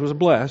marriage was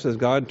blessed as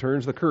God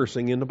turns the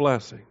cursing into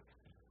blessing.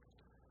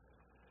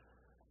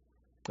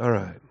 All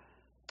right.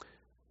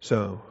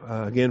 So,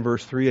 again,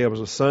 verse 3, I was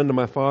a son to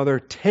my father,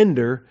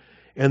 tender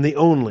and the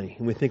only.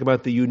 And we think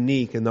about the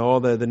unique and all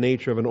the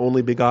nature of an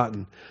only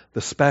begotten,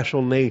 the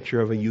special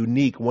nature of a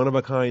unique,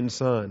 one-of-a-kind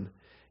son.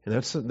 And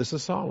this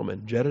is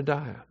Solomon,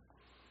 Jedediah.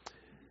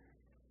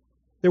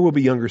 There will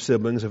be younger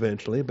siblings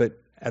eventually, but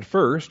at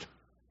first,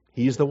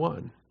 he's the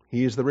one.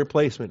 He is the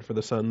replacement for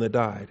the son that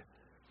died.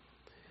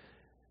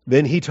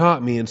 Then he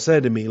taught me and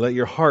said to me, let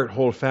your heart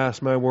hold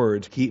fast my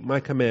words, keep my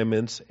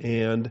commandments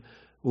and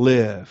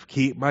live.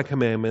 Keep my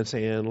commandments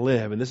and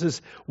live. And this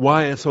is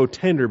why it's so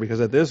tender, because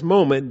at this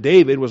moment,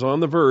 David was on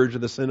the verge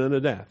of the sin unto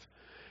death.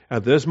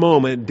 At this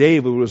moment,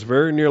 David was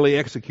very nearly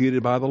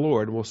executed by the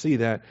Lord. We'll see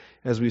that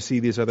as we see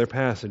these other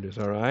passages,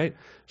 all right?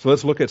 So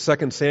let's look at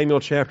 2 Samuel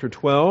chapter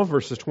 12,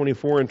 verses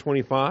 24 and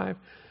 25.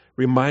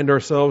 Remind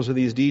ourselves of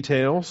these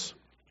details.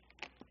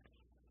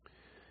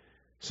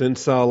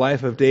 Since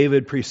life of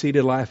David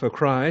preceded life of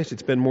Christ,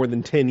 it's been more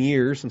than 10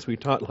 years since we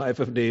taught life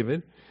of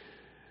David.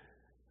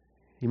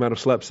 He might have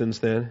slept since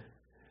then.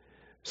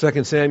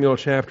 2 Samuel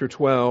chapter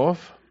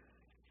 12,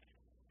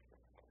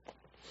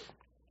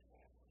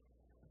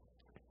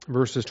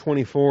 verses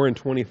 24 and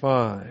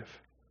 25.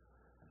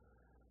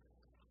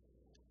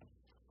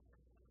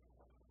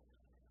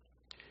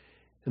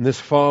 And this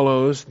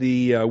follows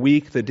the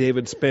week that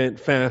David spent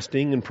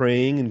fasting and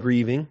praying and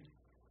grieving.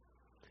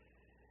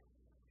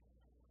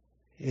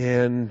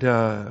 And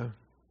don't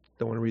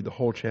want to read the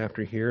whole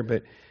chapter here,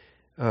 but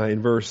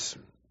in verse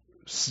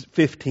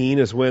 15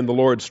 is when the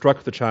Lord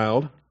struck the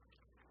child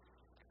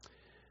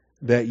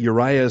that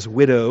Uriah's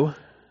widow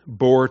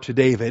bore to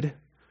David.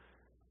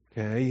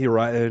 Okay,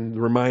 Uriah, a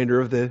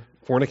reminder of the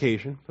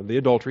fornication, of the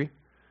adultery.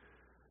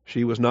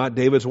 She was not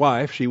David's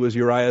wife, she was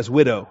Uriah's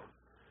widow,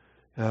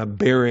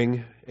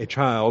 bearing a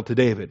child to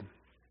David.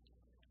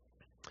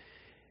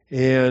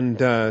 And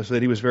so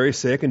that he was very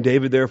sick, and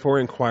David therefore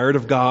inquired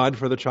of God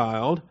for the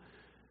child,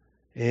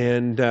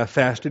 and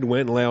fasted,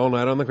 went and lay all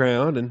night on the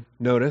ground. And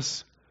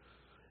notice,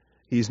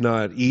 he's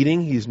not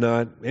eating, he's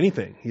not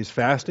anything. He's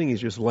fasting, he's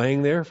just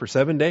laying there for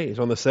 7 days.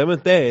 On the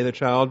seventh day, the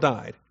child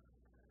died.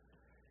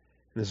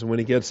 And this is when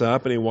he gets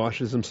up and he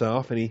washes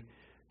himself and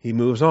he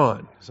moves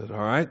on. He says, all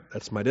right,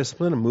 that's my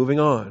discipline, I'm moving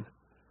on.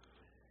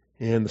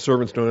 And the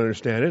servants don't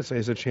understand it, so he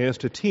has a chance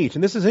to teach.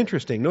 And this is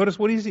interesting. Notice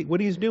what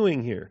he's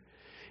doing here.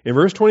 In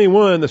verse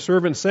 21, the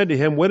servant said to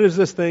him, what is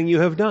this thing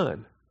you have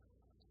done?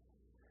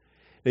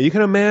 Now you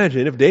can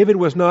imagine, if David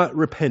was not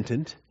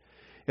repentant,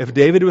 if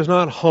David was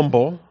not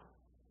humble,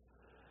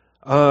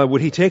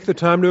 would he take the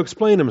time to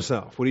explain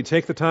himself? Would he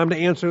take the time to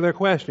answer their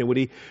question?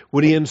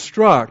 Would he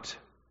instruct?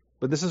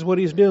 But this is what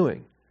he's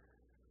doing.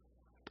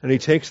 And he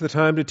takes the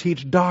time to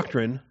teach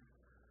doctrine.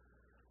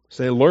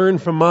 Say, learn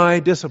from my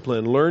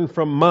discipline. Learn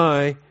from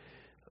my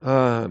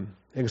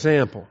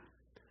example.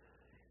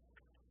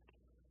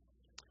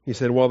 He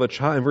said,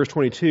 in verse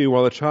 22,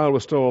 while the child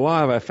was still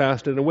alive, I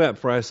fasted and wept,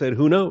 for I said,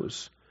 who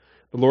knows?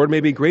 The Lord may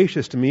be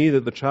gracious to me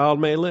that the child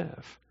may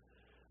live.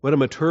 What a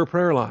mature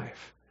prayer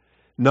life.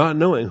 Not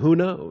knowing, who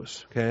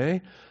knows?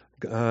 Okay?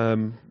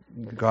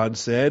 God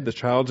said the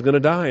child's going to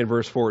die in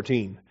verse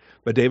 14.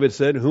 But David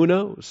said, who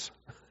knows?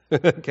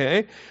 Okay?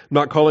 I'm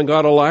not calling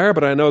God a liar,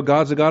 but I know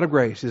God's a God of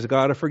grace. He's a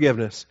God of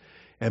forgiveness.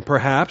 And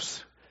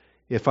perhaps,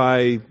 if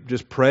I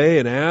just pray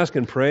and ask,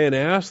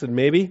 then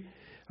maybe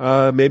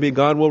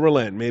God will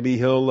relent. Maybe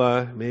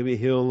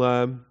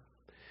He'll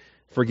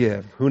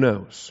forgive. Who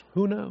knows?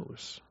 Who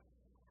knows?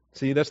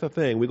 See, that's the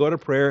thing. We go to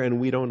prayer and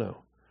we don't know.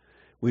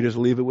 We just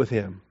leave it with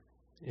Him.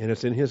 And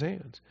it's in His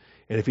hands.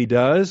 And if He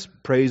does,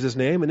 praise His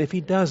name. And if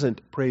He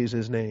doesn't, praise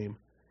His name.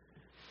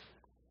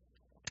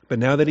 But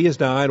now that He has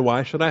died,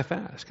 why should I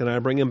fast? Can I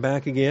bring Him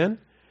back again?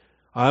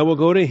 I will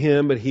go to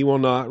Him, but He will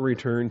not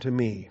return to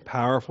me.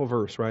 Powerful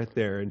verse right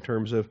there in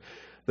terms of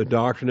the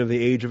doctrine of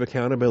the age of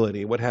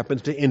accountability. What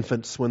happens to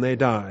infants when they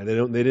die?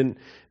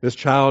 This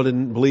child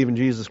didn't believe in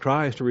Jesus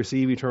Christ to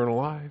receive eternal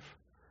life.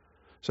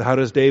 So how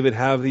does David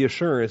have the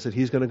assurance that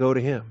he's going to go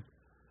to Him?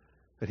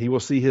 That he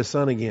will see his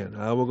son again?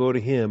 I will go to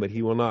Him, but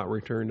He will not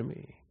return to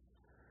me.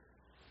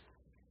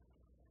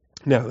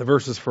 Now, the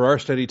verses for our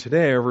study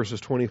today are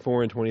verses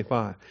 24 and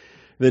 25.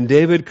 Then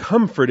David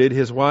comforted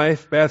his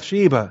wife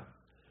Bathsheba.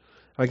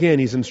 Again,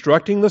 he's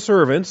instructing the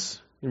servants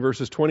in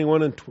verses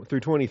 21 through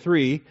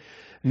 23.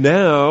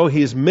 Now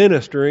he's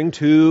ministering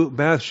to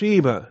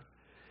Bathsheba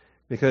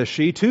because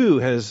she too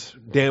has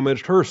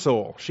damaged her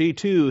soul. She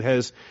too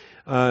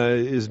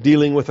is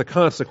dealing with the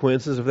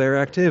consequences of their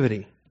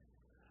activity.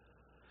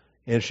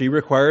 And she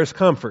requires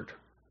comfort.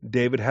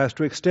 David has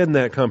to extend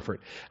that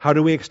comfort. How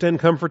do we extend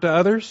comfort to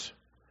others?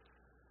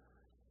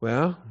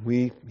 Well,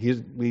 we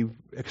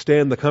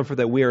extend the comfort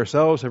that we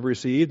ourselves have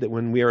received, that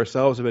when we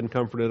ourselves have been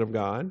comforted of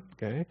God,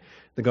 okay,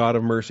 the God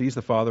of mercies,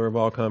 the Father of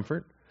all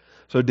comfort.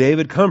 So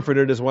David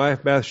comforted his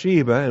wife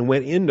Bathsheba and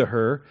went into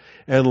her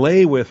and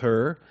lay with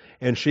her,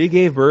 and she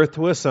gave birth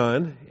to a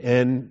son,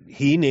 and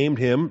he named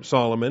him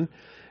Solomon.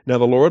 Now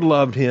the Lord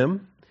loved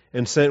him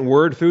and sent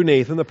word through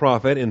Nathan the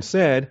prophet and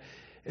said,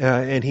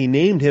 and he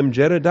named him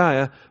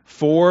Jedediah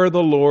for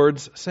the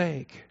Lord's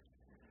sake.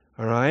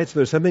 All right, so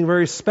there's something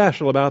very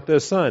special about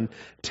this son.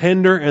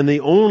 Tender and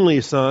the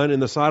only son in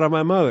the sight of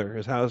my mother,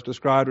 is how it's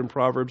described in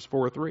Proverbs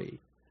 4:3.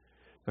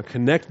 Now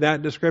connect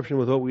that description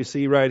with what we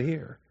see right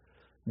here.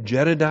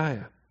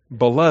 Jedediah,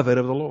 beloved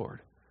of the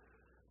Lord.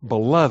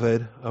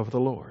 Beloved of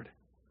the Lord.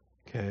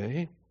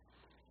 Okay?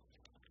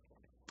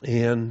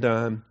 And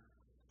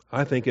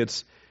I think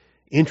it's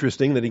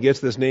interesting that he gets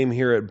this name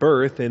here at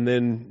birth and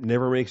then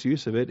never makes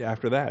use of it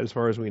after that, as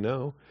far as we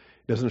know.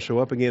 It doesn't show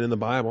up again in the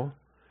Bible.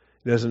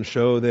 It doesn't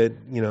show that,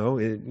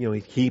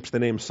 he keeps the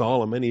name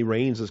Solomon. He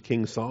reigns as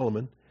King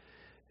Solomon.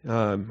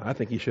 I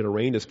think he should have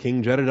reigned as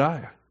King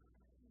Jedediah.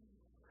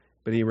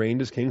 But he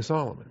reigned as King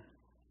Solomon.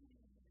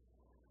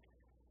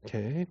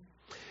 Okay.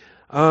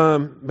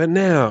 But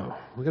now,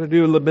 we're going to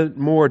do a little bit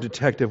more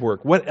detective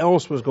work. What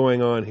else was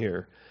going on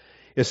here?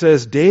 It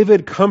says,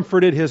 David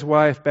comforted his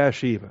wife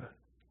Bathsheba.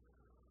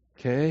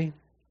 Okay.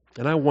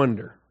 And I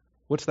wonder,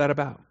 what's that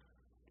about?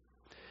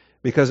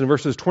 Because in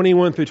verses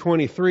 21 through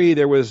 23,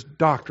 there was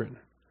doctrine.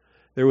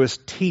 There was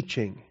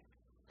teaching.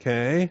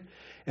 Okay?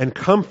 And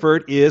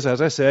comfort is,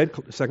 as I said,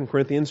 2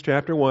 Corinthians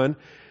chapter 1,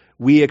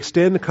 we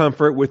extend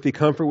comfort with the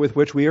comfort with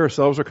which we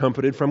ourselves are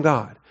comforted from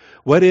God.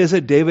 What is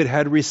it David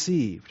had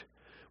received?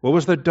 What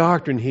was the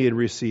doctrine he had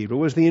received? What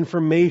was the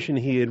information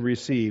he had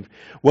received?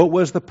 What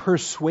was the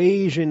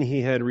persuasion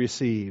he had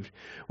received?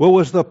 What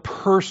was the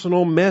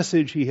personal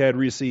message he had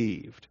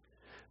received?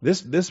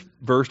 This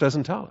verse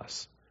doesn't tell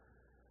us.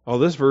 All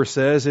this verse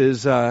says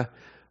is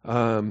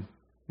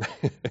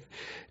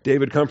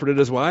David comforted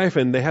his wife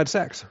and they had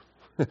sex.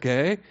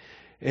 Okay?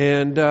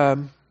 And there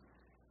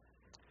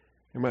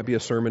might be a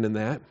sermon in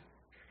that.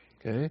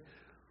 Okay?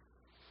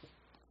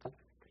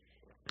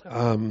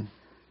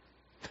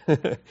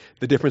 The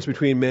difference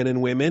between men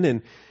and women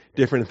and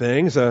different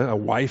things. A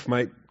wife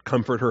might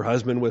comfort her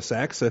husband with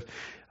sex. If,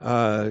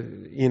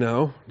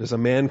 does a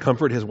man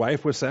comfort his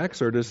wife with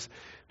sex, or does...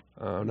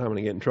 now I'm going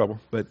to get in trouble.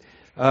 But...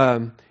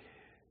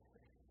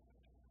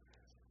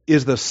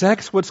 is the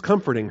sex what's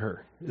comforting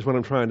her, is what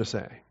I'm trying to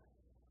say.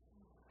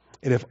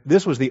 And if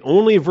this was the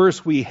only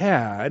verse we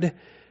had,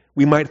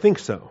 we might think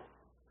so.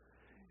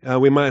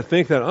 We might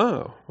think that,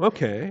 oh,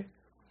 okay.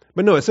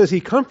 But no, it says he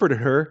comforted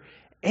her,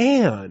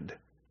 and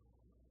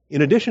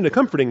in addition to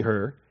comforting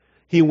her,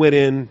 he went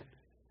in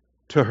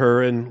to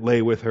her and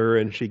lay with her,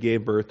 and she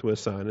gave birth to a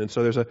son. And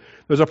so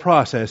there's a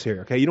process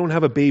here. Okay, you don't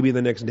have a baby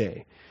the next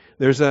day.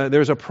 There's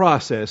a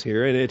process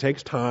here, and it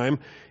takes time,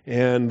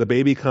 and the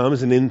baby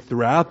comes, and then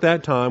throughout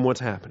that time,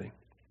 what's happening?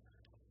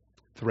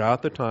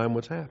 Throughout the time,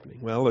 what's happening?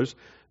 Well, there's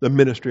the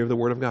ministry of the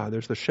Word of God.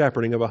 There's the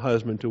shepherding of a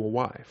husband to a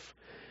wife.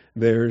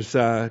 There's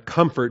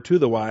comfort to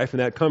the wife,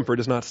 and that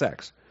comfort is not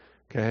sex.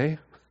 Okay?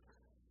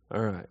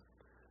 All right.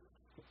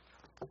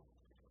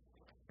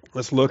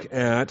 Let's look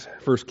at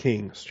 1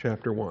 Kings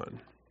chapter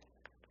 1.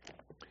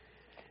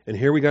 And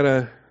here we got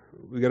to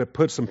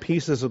put some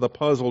pieces of the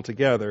puzzle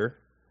together.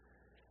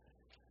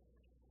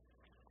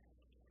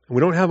 We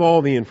don't have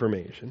all the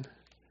information,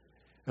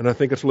 and I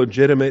think it's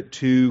legitimate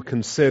to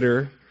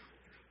consider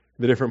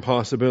the different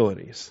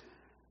possibilities.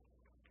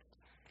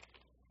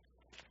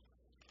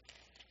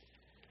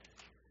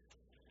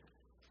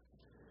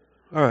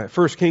 All right,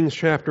 1 Kings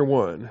chapter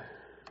 1.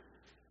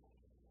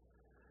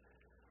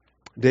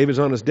 David's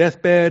on his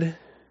deathbed,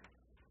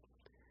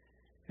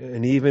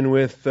 and even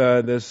with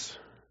this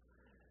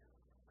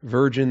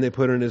virgin they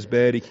put in his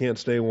bed, he can't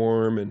stay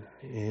warm,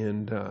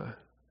 and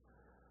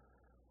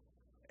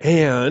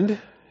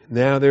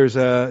now there's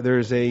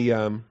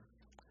another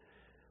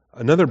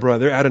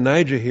brother,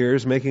 Adonijah here,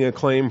 is making a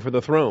claim for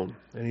the throne,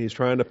 and he's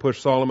trying to push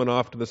Solomon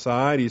off to the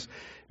side. He's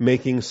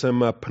making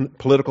some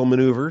political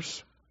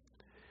maneuvers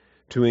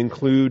to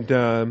include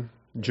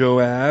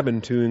Joab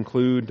and to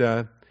include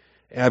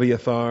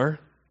Abiathar.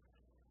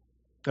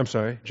 I'm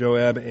sorry,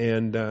 Joab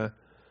and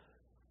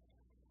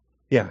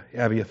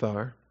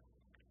Abiathar.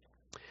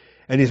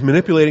 And he's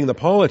manipulating the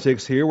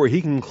politics here where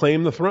he can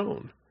claim the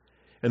throne.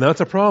 And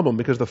that's a problem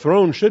because the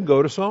throne should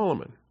go to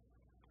Solomon.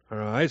 All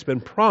right, it's been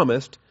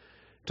promised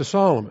to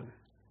Solomon.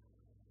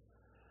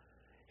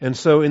 And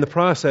so in the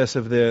process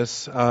of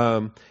this,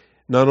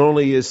 not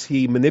only is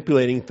he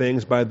manipulating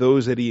things by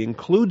those that he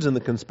includes in the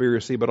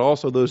conspiracy, but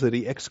also those that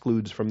he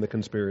excludes from the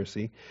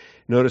conspiracy.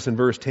 Notice in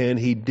verse 10,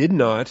 he did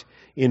not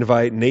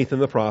invite Nathan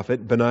the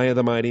prophet, Benaiah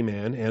the mighty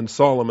man, and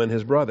Solomon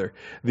his brother.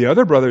 The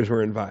other brothers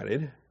were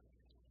invited.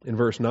 In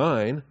verse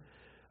 9,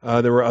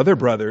 there were other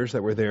brothers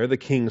that were there, the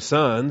king's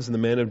sons and the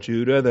men of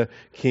Judah, the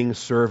king's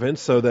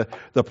servants. So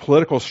the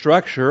political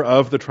structure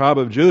of the tribe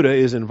of Judah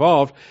is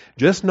involved,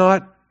 just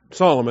not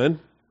Solomon.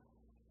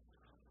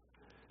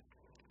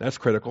 That's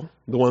critical.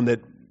 The one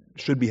that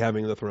should be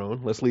having the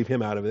throne. Let's leave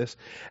him out of this.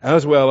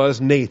 As well as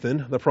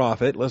Nathan, the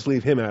prophet. Let's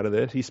leave him out of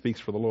this. He speaks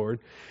for the Lord.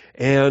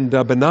 And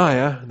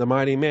Benaiah, the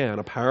mighty man,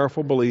 a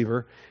powerful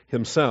believer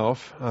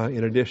himself,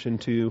 in addition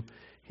to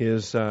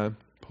his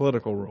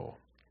political role.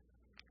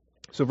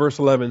 So verse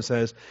 11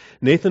 says,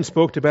 Nathan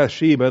spoke to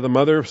Bathsheba, the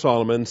mother of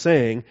Solomon,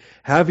 saying,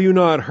 Have you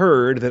not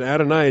heard that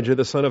Adonijah,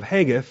 the son of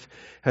Haggith,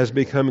 has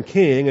become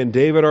king, and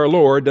David our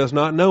Lord does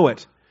not know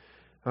it?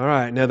 All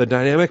right, now the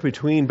dynamic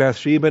between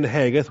Bathsheba and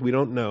Haggith, we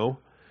don't know.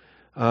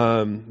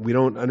 We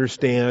don't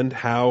understand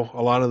how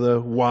a lot of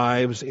the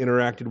wives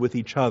interacted with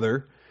each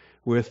other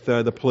with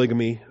the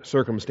polygamy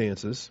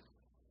circumstances.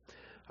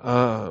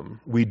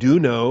 We do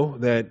know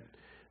that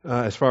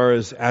as far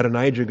as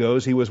Adonijah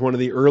goes, he was one of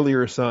the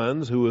earlier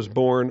sons who was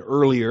born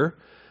earlier.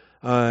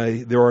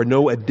 There are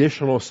no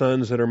additional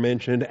sons that are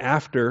mentioned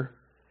after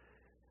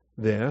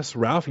this.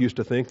 Ralph used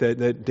to think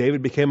that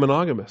David became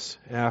monogamous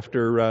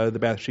after the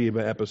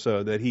Bathsheba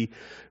episode, that he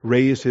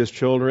raised his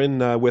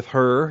children with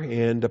her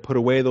and put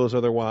away those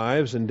other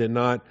wives and did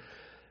not,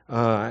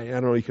 I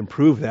don't know if you can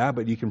prove that,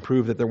 but you can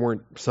prove that there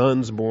weren't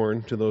sons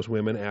born to those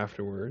women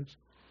afterwards.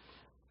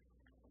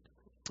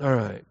 All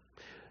right.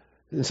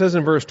 It says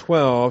in verse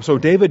 12, so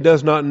David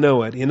does not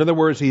know it. In other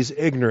words, he's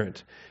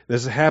ignorant.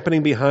 This is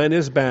happening behind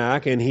his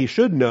back, and he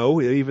should know,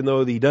 even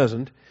though he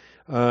doesn't.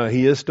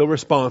 He is still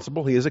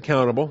responsible, he is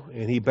accountable,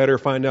 and he better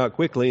find out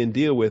quickly and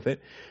deal with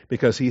it,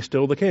 because he's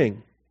still the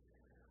king.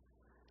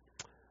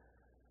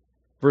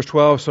 Verse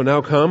 12, so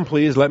now come,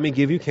 please let me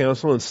give you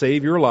counsel and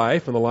save your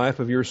life and the life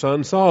of your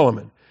son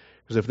Solomon.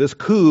 Because if this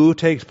coup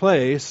takes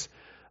place,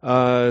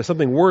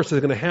 something worse is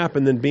going to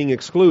happen than being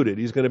excluded.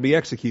 He's going to be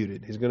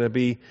executed. He's going to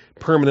be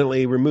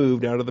permanently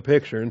removed out of the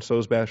picture, and so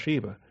is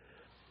Bathsheba.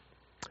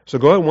 So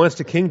go at once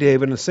to King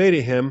David and say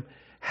to him,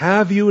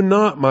 Have you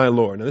not, my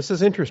Lord? Now this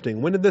is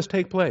interesting. When did this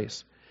take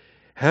place?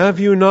 Have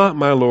you not,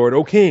 my Lord,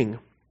 O king,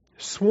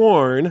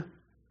 sworn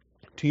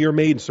to your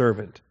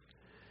maidservant?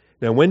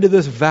 Now when did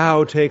this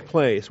vow take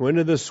place? When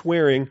did this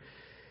swearing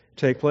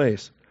take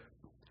place?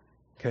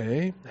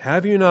 Okay.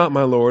 Have you not,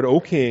 my Lord, O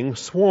king,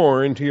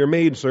 sworn to your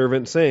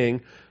maidservant,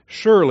 saying,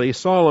 Surely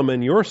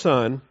Solomon your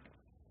son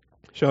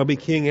shall be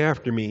king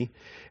after me,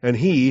 and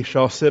he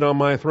shall sit on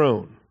my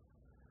throne.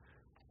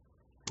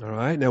 All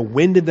right. Now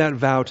when did that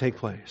vow take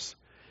place?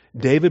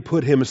 David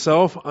put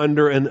himself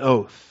under an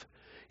oath.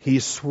 He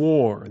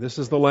swore. This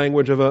is the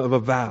language of a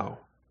vow.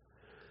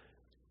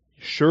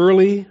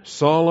 Surely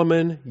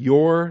Solomon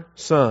your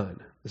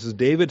son, this is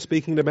David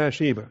speaking to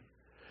Bathsheba,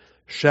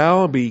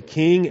 shall be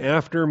king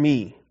after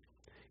me.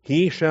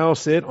 He shall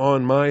sit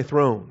on my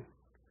throne.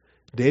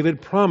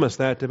 David promised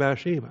that to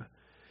Bathsheba.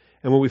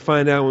 And what we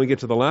find out when we get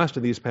to the last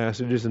of these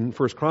passages in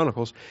 1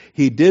 Chronicles,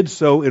 he did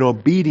so in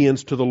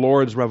obedience to the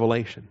Lord's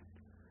revelation.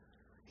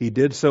 He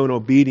did so in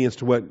obedience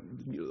to what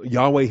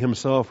Yahweh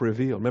himself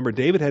revealed. Remember,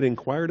 David had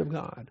inquired of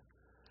God.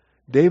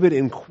 David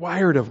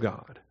inquired of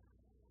God.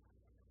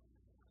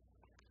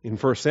 In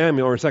 1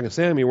 Samuel or 2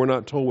 Samuel, we're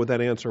not told what that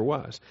answer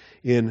was.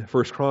 In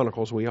 1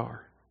 Chronicles, we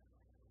are.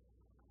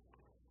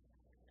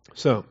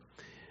 So,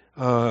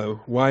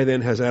 why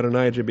then has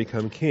Adonijah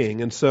become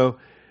king? And so,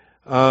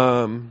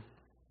 and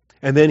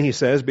then he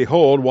says,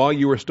 Behold, while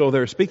you are still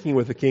there speaking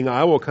with the king,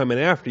 I will come in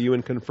after you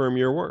and confirm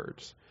your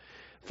words.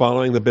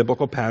 Following the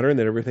biblical pattern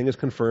that everything is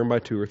confirmed by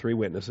 2 or 3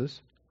 witnesses.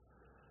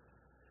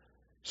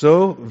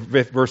 So,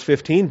 verse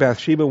 15,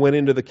 Bathsheba went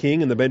into the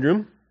king in the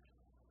bedroom.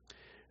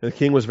 And the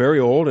king was very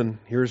old, and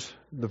here's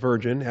the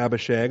virgin,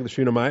 Abishag, the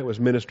Shunammite, was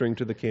ministering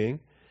to the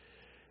king.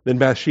 Then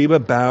Bathsheba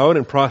bowed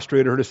and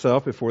prostrated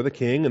herself before the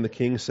king, and the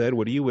king said,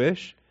 What do you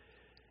wish?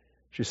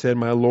 She said,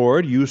 My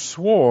lord, you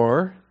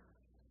swore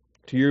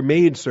to your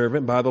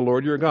maidservant by the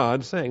Lord your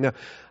God, saying. Now,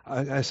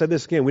 I said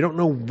this again, we don't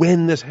know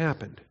when this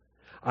happened.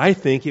 I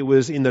think it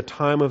was in the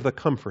time of the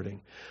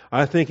comforting.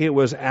 I think it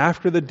was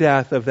after the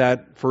death of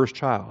that first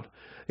child,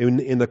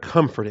 in the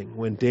comforting,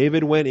 when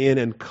David went in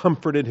and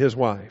comforted his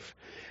wife.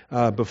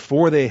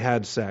 Before they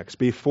had sex,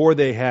 before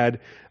they had,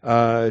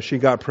 she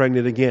got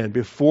pregnant again,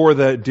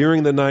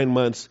 during the 9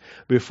 months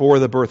before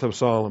the birth of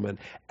Solomon,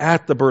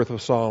 at the birth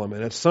of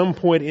Solomon, at some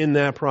point in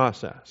that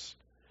process.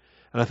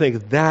 And I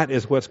think that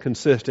is what's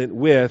consistent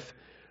with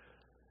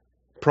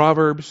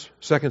Proverbs,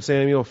 2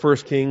 Samuel, 1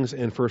 Kings,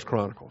 and 1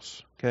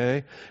 Chronicles.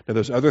 Okay? Now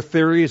there's other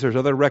theories, there's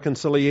other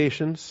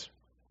reconciliations.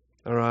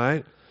 All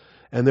right?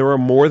 And there are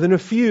more than a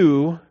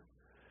few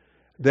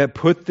that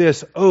put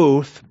this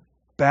oath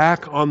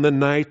back on the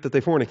night that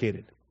they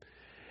fornicated.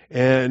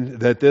 And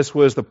that this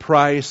was the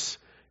price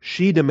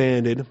she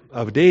demanded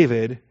of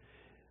David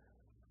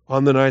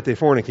on the night they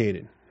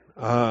fornicated.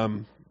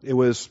 It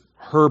was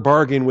her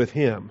bargain with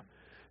him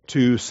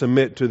to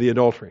submit to the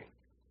adultery.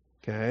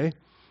 Okay?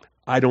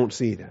 I don't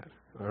see that.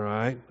 All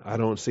right? I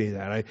don't see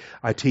that.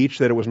 I teach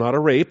that it was not a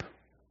rape.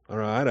 All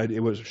right?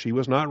 She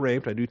was not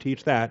raped. I do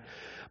teach that.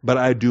 But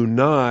I do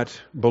not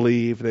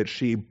believe that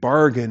she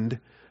bargained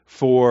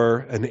for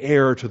an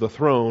heir to the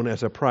throne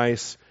as a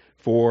price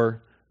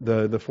for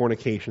the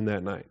fornication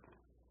that night.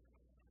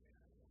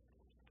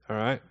 All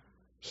right?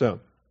 So,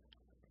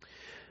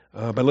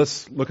 but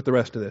let's look at the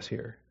rest of this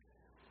here.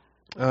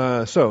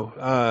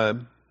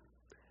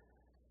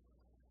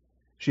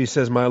 She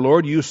says, "My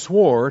Lord, you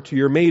swore to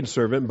your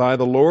maidservant by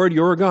the Lord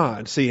your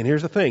God." See, and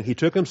here's the thing. He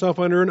took himself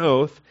under an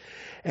oath,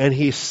 and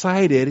he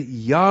cited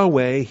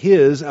Yahweh,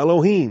 his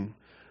Elohim,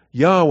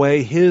 Yahweh,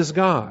 his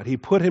God. He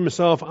put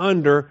himself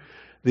under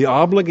the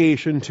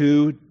obligation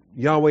to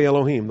Yahweh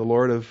Elohim, the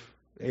Lord of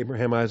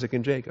Abraham, Isaac,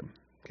 and Jacob.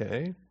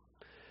 Okay?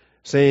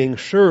 Saying,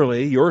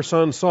 "Surely your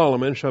son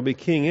Solomon shall be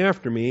king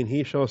after me, and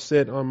he shall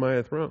sit on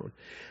my throne."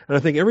 And I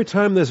think every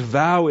time this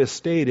vow is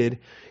stated,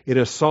 it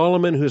is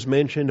Solomon who's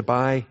mentioned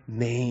by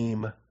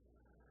name.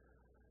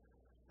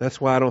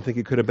 That's why I don't think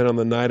it could have been on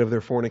the night of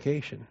their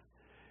fornication.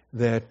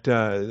 That,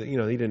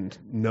 he didn't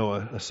know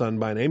a son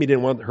by name. He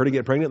didn't want her to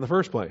get pregnant in the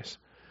first place.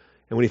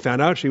 And when he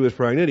found out she was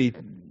pregnant, he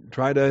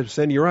tried to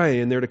send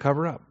Uriah in there to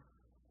cover up.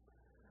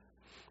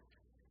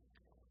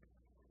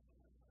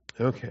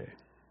 Okay.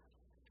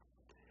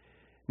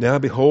 "Now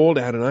behold,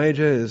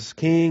 Adonijah is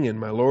king, and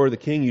my lord the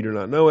king, you do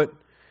not know it.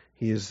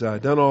 He has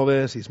done all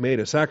this. He's made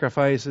his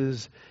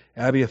sacrifices.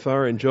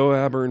 Abiathar and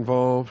Joab are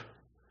involved.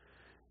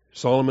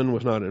 Solomon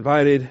was not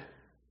invited.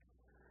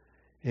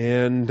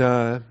 And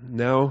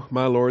now,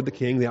 my lord the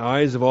king, the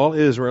eyes of all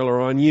Israel are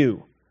on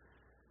you."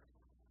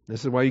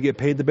 This is why you get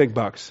paid the big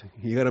bucks.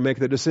 You got to make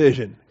the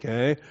decision,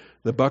 okay?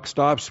 The buck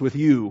stops with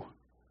you.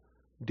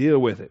 Deal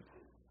with it.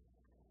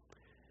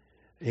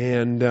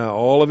 And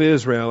all of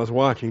Israel is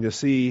watching to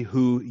see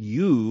who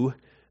you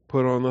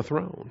put on the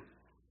throne.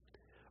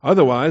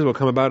 Otherwise, it will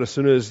come about as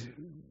soon as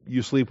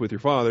you sleep with your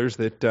fathers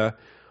that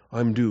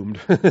I'm doomed,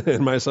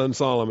 and my son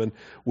Solomon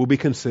will be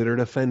considered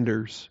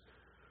offenders.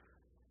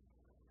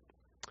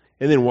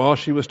 And then while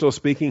she was still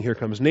speaking, here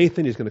comes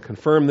Nathan. He's going to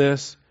confirm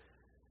this.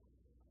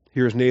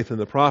 Here's Nathan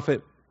the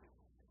prophet.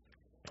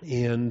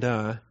 And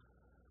in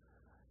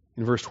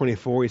verse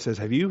 24, he says,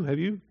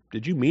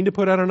 did you mean to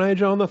put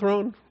Adonijah on the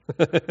throne?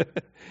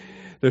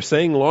 They're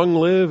saying, "Long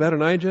live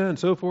Adonijah," and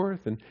so forth.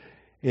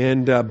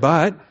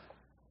 But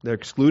they're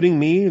excluding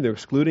me. They're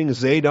excluding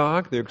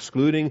Zadok. They're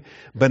excluding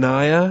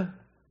Benaiah.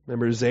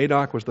 Remember,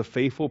 Zadok was the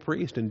faithful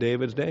priest in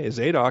David's day.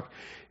 Zadok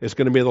is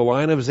going to be the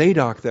line of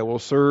Zadok that will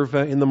serve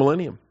in the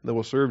millennium, that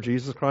will serve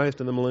Jesus Christ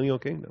in the millennial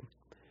kingdom.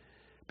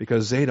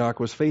 Because Zadok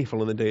was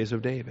faithful in the days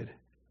of David.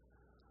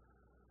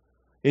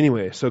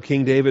 Anyway, so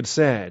King David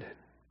said.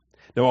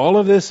 Now all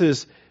of this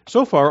is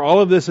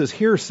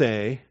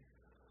hearsay.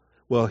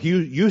 Well,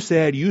 you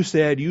said. Didn't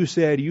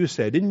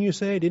you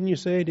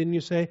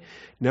say?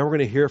 Now we're going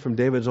to hear it from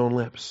David's own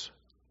lips.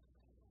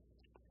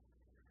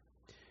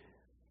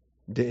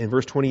 In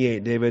verse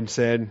 28, David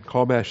said,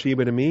 "Call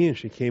Bathsheba to me," and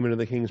she came into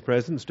the king's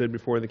presence, stood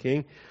before the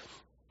king.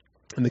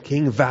 And the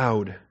king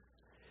vowed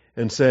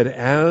and said,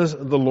 "As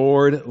the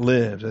Lord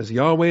lives, as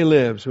Yahweh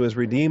lives, who has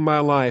redeemed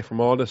my life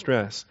from all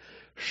distress,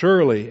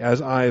 surely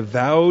as I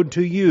vowed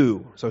to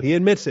you." So he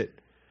admits it.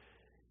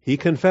 He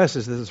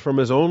confesses this is from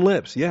his own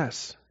lips.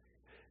 Yes.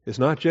 It's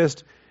not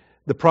just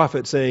the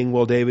prophet saying,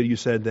 "Well, David, you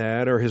said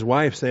that," or his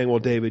wife saying, "Well,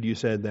 David, you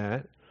said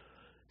that."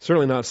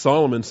 Certainly not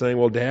Solomon saying,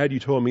 "Well, Dad, you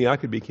told me I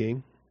could be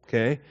king."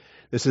 Okay?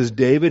 This is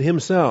David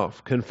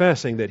himself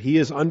confessing that he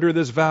is under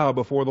this vow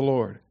before the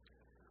Lord.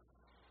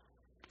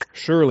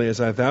 "Surely,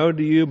 as I vowed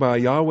to you by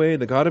Yahweh,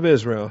 the God of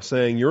Israel,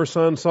 saying, your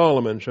son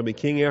Solomon shall be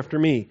king after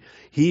me.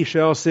 He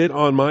shall sit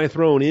on my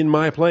throne in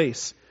my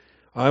place.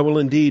 I will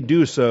indeed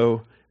do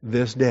so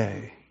this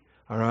day."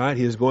 All right?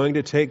 He is going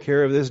to take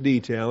care of this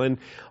detail. And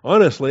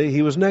honestly,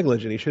 he was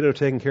negligent. He should have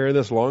taken care of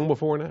this long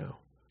before now.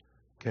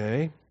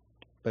 Okay?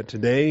 But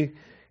today,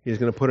 he's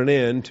going to put an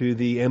end to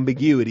the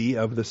ambiguity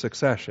of the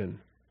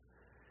succession.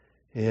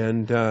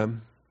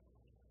 And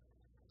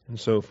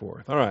so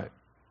forth. All right.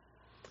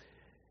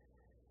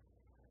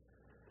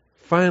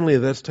 Finally,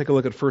 let's take a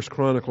look at 1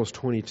 Chronicles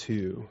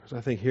 22. Because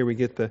I think here we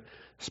get the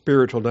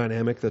spiritual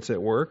dynamic that's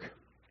at work.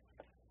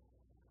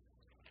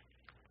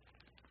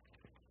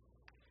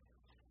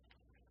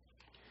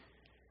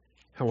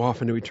 How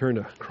often do we turn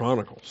to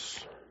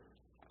Chronicles?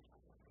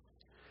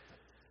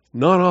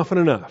 Not often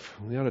enough.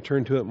 We ought to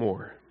turn to it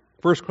more.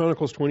 1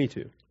 Chronicles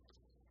 22.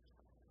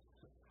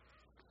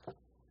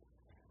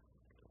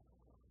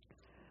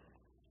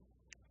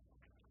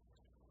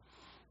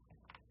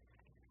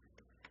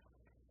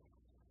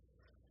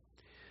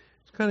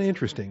 It's kind of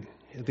interesting.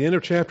 At the end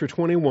of chapter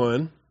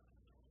 21,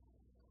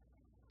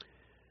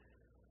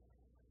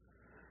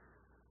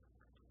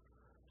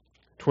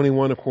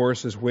 of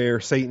course, is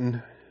where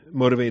Satan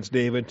motivates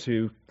David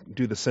to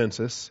do the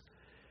census,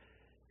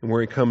 and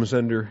where he comes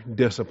under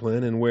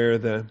discipline, and where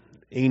the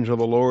angel of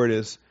the Lord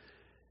is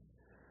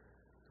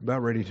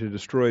about ready to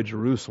destroy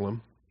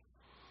Jerusalem.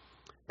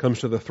 Comes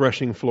to the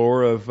threshing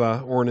floor of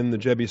Ornan the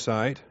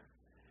Jebusite,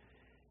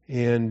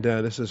 and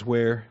this is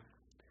where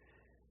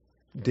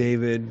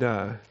David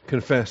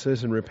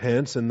confesses and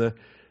repents, and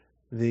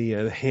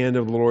the hand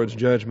of the Lord's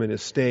judgment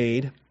is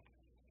stayed.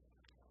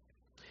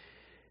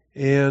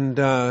 And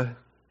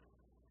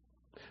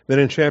then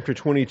in chapter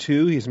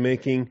 22, he's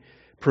making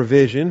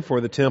provision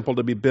for the temple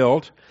to be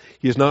built.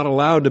 He's not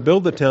allowed to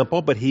build the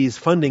temple, but he's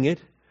funding it.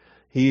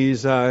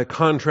 He's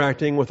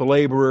contracting with the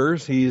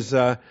laborers. He's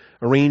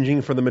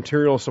arranging for the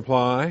material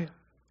supply.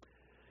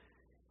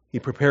 He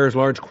prepares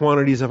large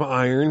quantities of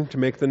iron to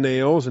make the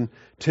nails and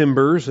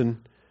timbers, and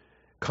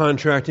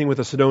contracting with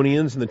the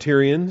Sidonians and the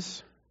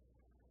Tyrians.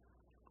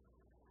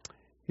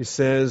 He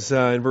says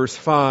in verse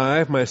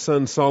 5, "My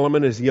son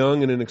Solomon is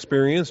young and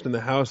inexperienced, and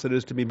the house that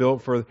is to be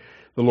built for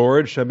the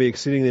Lord shall be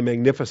exceedingly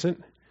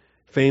magnificent,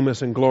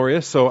 famous and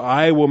glorious. So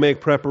I will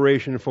make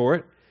preparation for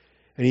it."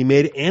 And he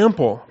made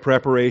ample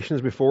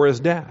preparations before his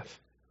death.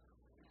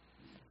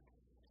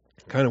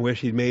 Kind of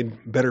wish he'd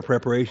made better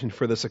preparations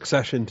for the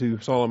succession to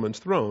Solomon's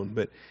throne,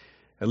 but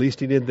at least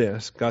he did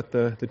this, got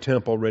the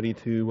temple ready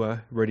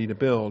to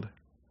build.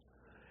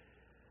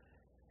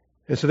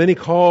 And so then he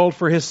called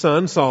for his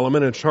son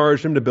Solomon and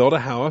charged him to build a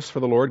house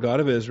for the Lord God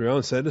of Israel,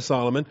 and said to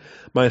Solomon,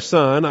 "My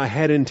son, I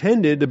had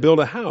intended to build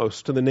a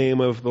house to the name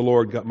of the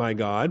Lord my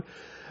God,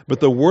 but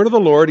the word of the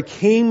Lord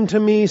came to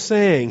me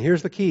saying,"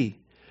 here's the key,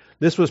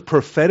 this was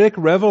prophetic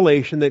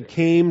revelation that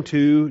came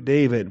to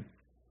David.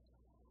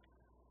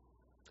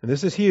 And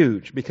this is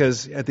huge,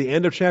 because at the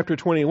end of chapter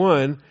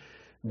 21,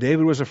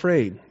 David was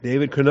afraid.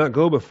 David could not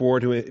go before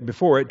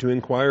it to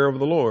inquire of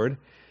the Lord,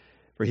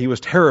 for he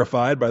was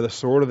terrified by the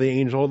sword of the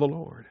angel of the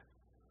Lord.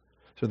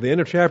 So at the end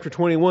of chapter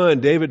 21,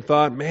 David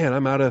thought, man,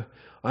 I'm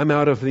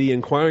out of the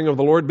inquiring of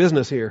the Lord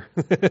business here.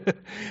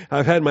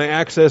 I've had my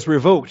access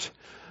revoked.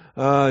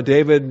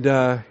 David,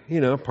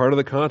 part of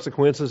the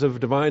consequences of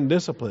divine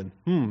discipline.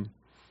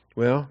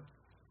 Well,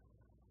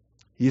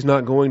 he's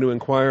not going to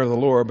inquire of the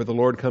Lord, but the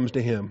Lord comes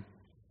to him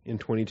in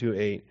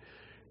 22:8.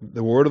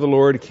 "The word of the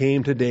Lord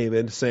came to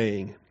David,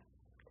 saying,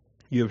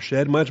 You have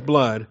shed much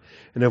blood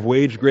and have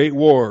waged great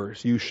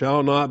wars. You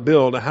shall not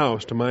build a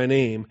house to my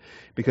name,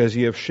 because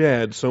you have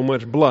shed so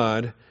much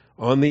blood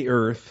on the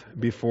earth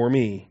before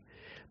me.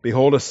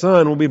 Behold, a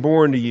son will be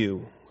born to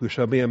you, who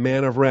shall be a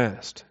man of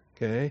rest."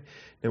 Okay?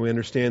 And we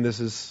understand it's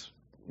a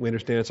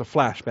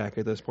flashback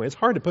at this point. It's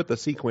hard to put the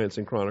sequence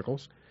in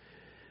Chronicles,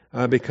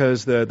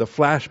 because the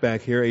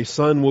flashback here, a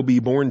son will be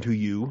born to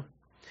you,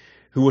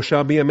 who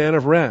shall be a man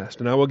of rest,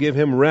 and I will give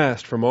him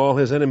rest from all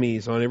his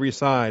enemies on every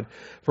side.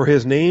 For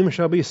his name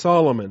shall be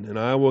Solomon, and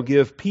I will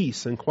give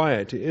peace and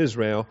quiet to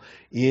Israel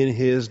in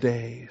his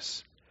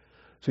days.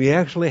 So he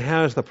actually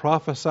has the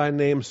prophesied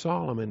name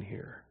Solomon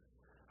here.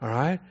 All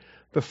right?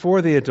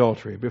 Before the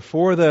adultery,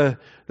 before the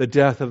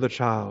death of the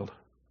child.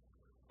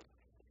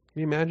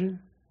 Can you imagine?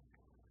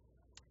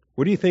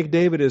 What do you think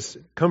David is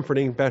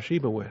comforting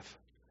Bathsheba with?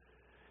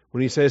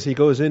 When he says he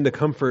goes in to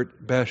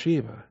comfort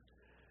Bathsheba,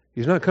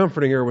 he's not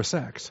comforting her with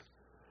sex.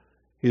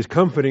 He's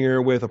comforting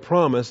her with a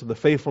promise of the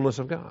faithfulness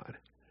of God.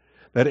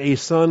 That a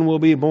son will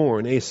be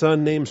born, a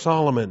son named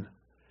Solomon.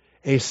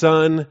 A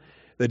son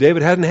that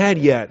David hadn't had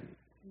yet.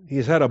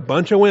 He's had a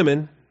bunch of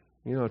women,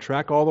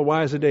 track all the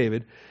wives of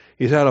David.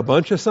 He's had a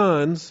bunch of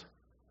sons,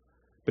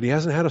 but he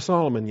hasn't had a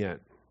Solomon yet.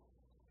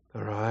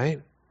 All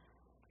right?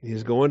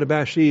 He's going to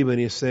Bathsheba and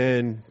he's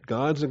saying,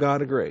 God's a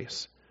God of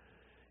grace.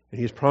 And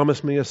he's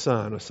promised me a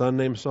son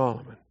named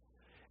Solomon.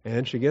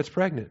 And she gets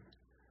pregnant.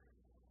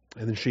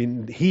 And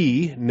then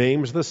he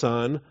names the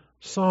son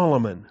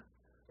Solomon.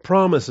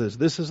 Promises,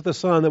 this is the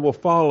son that will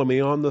follow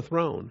me on the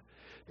throne.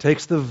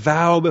 Takes the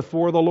vow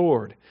before the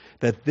Lord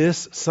that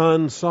this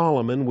son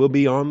Solomon will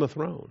be on the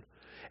throne.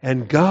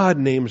 And God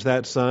names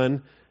that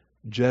son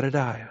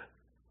Jedediah.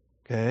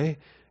 Okay?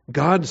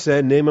 God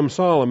said, name him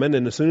Solomon,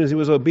 and as soon as he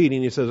was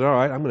obedient, he says, all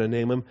right, I'm going to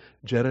name him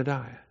Jedediah.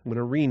 I'm going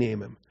to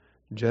rename him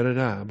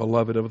Jedediah,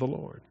 beloved of the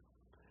Lord.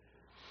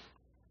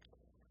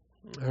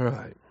 All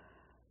right.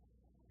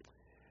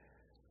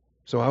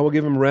 So I will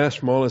give him rest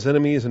from all his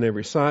enemies on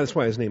every side. That's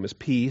why his name is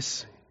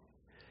Peace.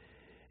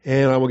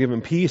 And I will give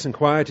him peace and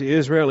quiet to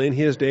Israel in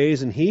his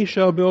days, and he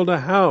shall build a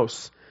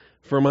house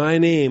for my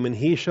name, and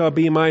he shall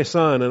be my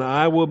son, and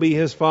I will be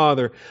his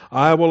father.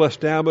 I will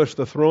establish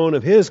the throne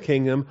of his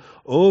kingdom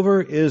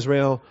over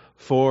Israel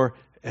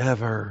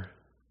forever.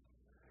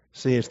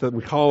 See,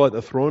 we call it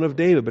the throne of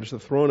David, but it's the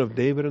throne of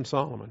David and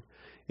Solomon.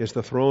 It's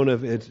the throne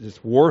of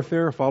it's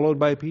warfare followed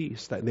by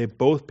peace. They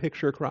both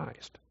picture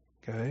Christ.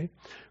 Okay,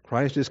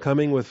 Christ is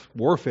coming with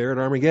warfare at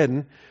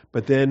Armageddon,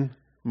 but then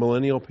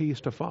millennial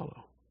peace to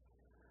follow.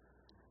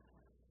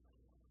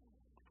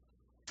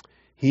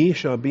 He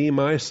shall be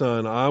my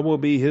son, I will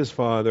be his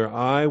father,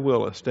 I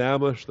will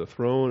establish the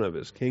throne of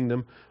his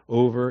kingdom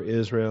over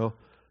Israel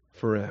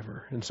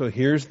forever. And so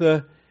here's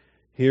the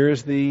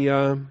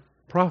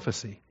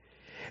prophecy.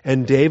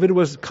 And David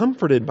was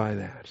comforted by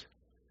that.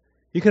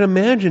 You can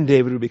imagine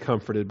David would be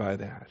comforted by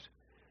that.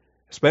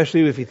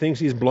 Especially if he thinks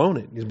he's blown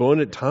it. He's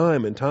blown it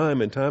time and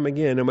time and time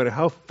again. No matter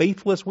how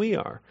faithless we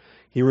are,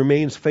 he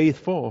remains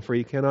faithful, for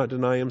he cannot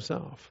deny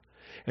himself.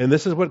 And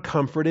this is what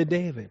comforted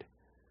David.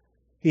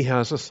 He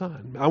has a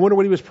son. I wonder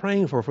what he was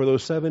praying for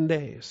those 7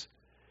 days.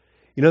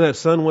 You know, that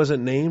son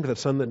wasn't named, that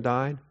son that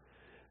died?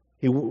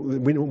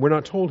 We're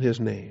not told his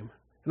name.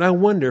 And I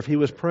wonder if he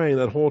was praying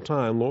that whole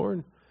time,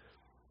 Lord,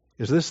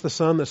 is this the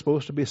son that's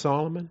supposed to be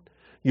Solomon?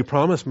 You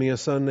promised me a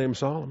son named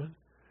Solomon.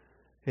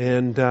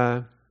 And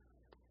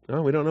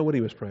we don't know what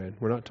he was praying.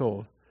 We're not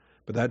told.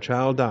 But that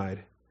child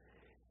died,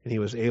 and he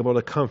was able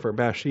to comfort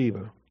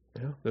Bathsheba.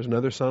 There's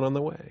another son on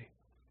the way.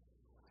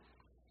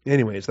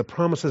 Anyways, the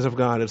promises of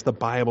God, it's the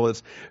Bible,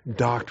 it's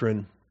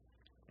doctrine.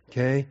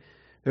 Okay?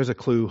 There's a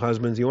clue,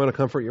 husbands. You want to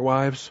comfort your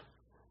wives?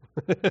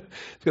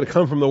 It's going to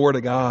come from the Word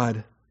of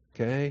God.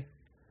 Okay?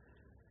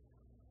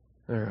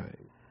 All right.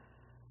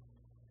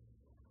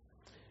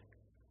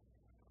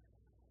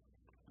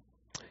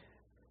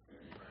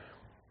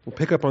 We'll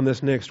pick up on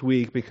this next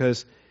week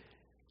because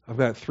I've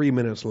got 3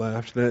 minutes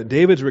left.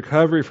 David's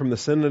recovery from the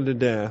sin unto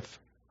death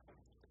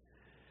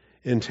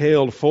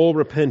entailed full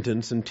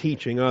repentance and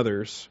teaching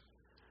others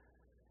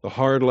the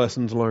hard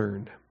lessons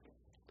learned.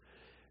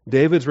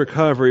 David's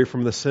recovery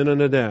from the sin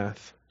unto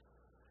death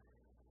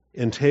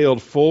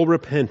entailed full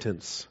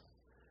repentance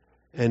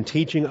and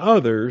teaching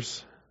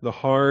others the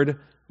hard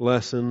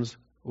lessons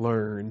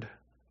learned.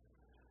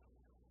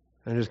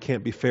 I just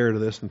can't be fair to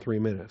this in 3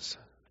 minutes.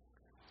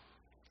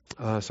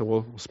 So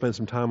we'll spend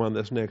some time on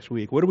this next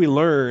week. What do we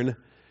learn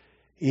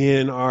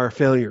in our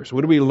failures?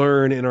 What do we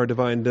learn in our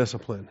divine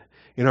discipline,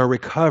 in our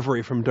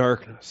recovery from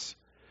darkness?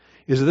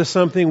 Is this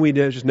something we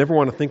just never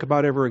want to think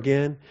about ever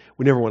again?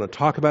 We never want to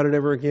talk about it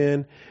ever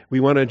again? We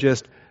want to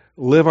just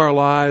live our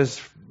lives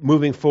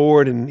moving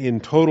forward in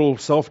total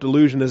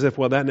self-delusion as if,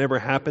 well, that never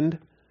happened?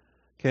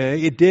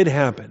 Okay, it did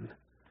happen.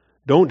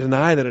 Don't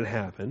deny that it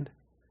happened,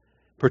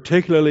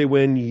 particularly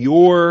when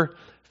your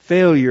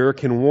failure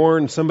can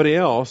warn somebody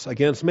else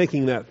against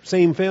making that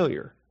same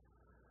failure.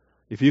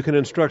 If you can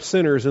instruct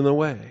sinners in the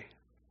way.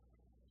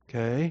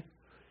 Okay?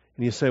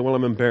 And you say, well,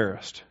 I'm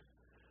embarrassed.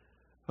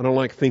 I don't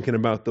like thinking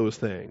about those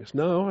things.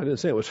 No, I didn't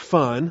say it was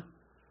fun.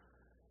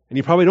 And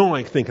you probably don't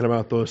like thinking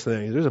about those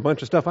things. There's a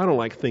bunch of stuff I don't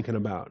like thinking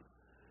about.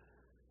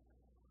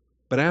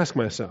 But ask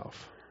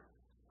myself,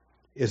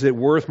 is it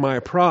worth my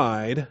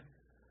pride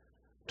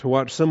to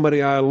watch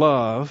somebody I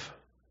love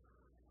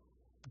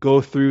go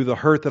through the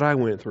hurt that I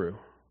went through?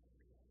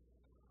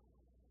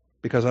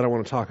 Because I don't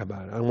want to talk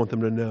about it. I don't want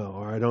them to know.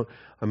 Or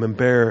I'm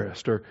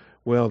embarrassed. Or,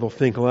 well, they'll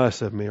think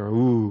less of me. Or,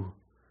 ooh,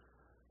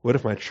 what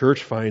if my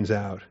church finds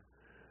out?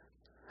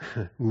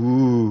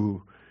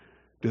 Ooh,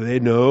 do they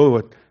know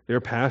what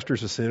their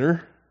pastor's a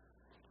sinner?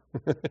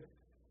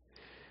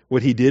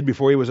 What he did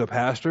before he was a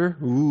pastor?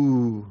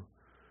 Ooh.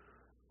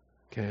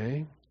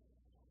 Okay.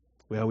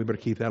 Well, we better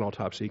keep that all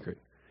top secret.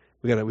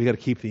 We got to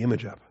keep the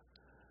image up.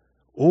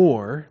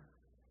 Or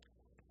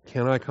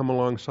can I come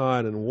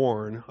alongside and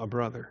warn a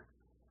brother?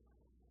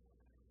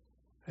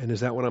 And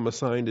is that what I'm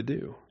assigned to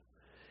do?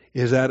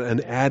 Is that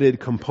an added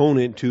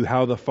component to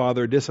how the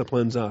Father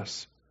disciplines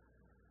us?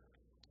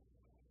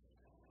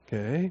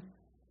 Okay?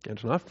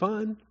 It's not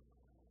fun,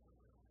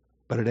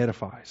 but it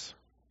edifies.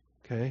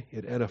 Okay?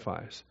 It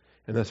edifies.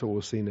 And that's what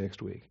we'll see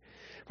next week.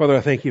 Father,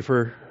 I thank you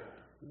for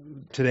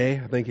today.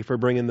 I thank you for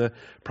bringing the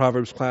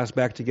Proverbs class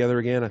back together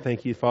again. I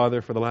thank you,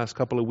 Father, for the last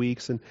couple of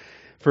weeks and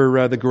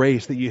for the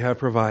grace that you have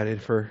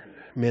provided for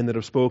men that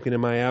have spoken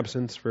in my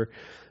absence, for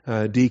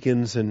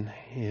deacons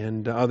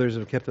and others that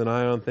have kept an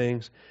eye on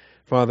things.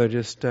 Father,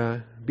 just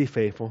be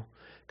faithful.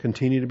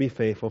 Continue to be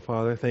faithful,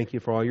 Father. Thank you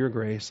for all your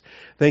grace.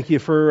 Thank you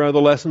for the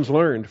lessons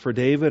learned for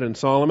David and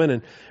Solomon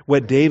and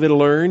what David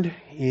learned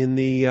in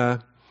the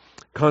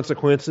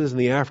consequences and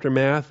the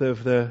aftermath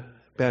of the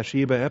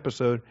Bathsheba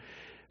episode.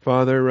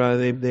 Father,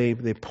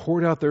 they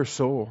poured out their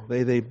soul.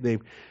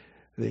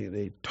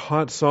 They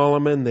taught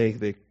Solomon.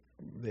 They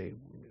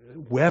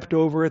wept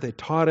over it. They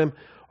taught him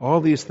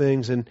all these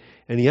things, and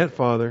yet,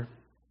 Father,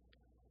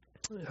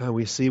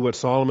 we see what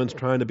Solomon's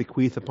trying to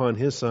bequeath upon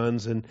his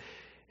sons, and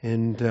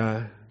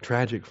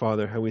tragic,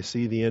 Father, how we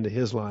see the end of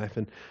his life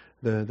and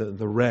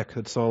the wreck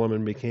that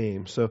Solomon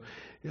became. So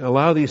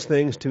allow these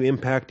things to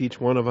impact each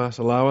one of us.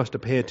 Allow us to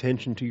pay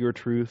attention to your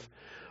truth.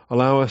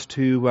 Allow us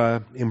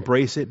to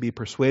embrace it, be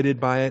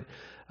persuaded by it,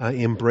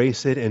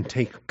 embrace it, and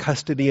take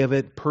custody of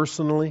it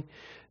personally.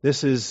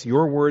 This is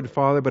your word,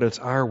 Father, but it's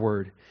our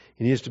word.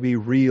 It needs to be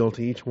real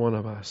to each one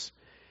of us.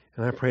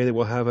 And I pray that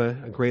we'll have a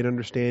great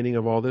understanding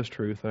of all this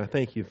truth. And I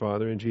thank you,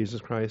 Father, in Jesus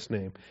Christ's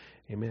name.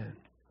 Amen.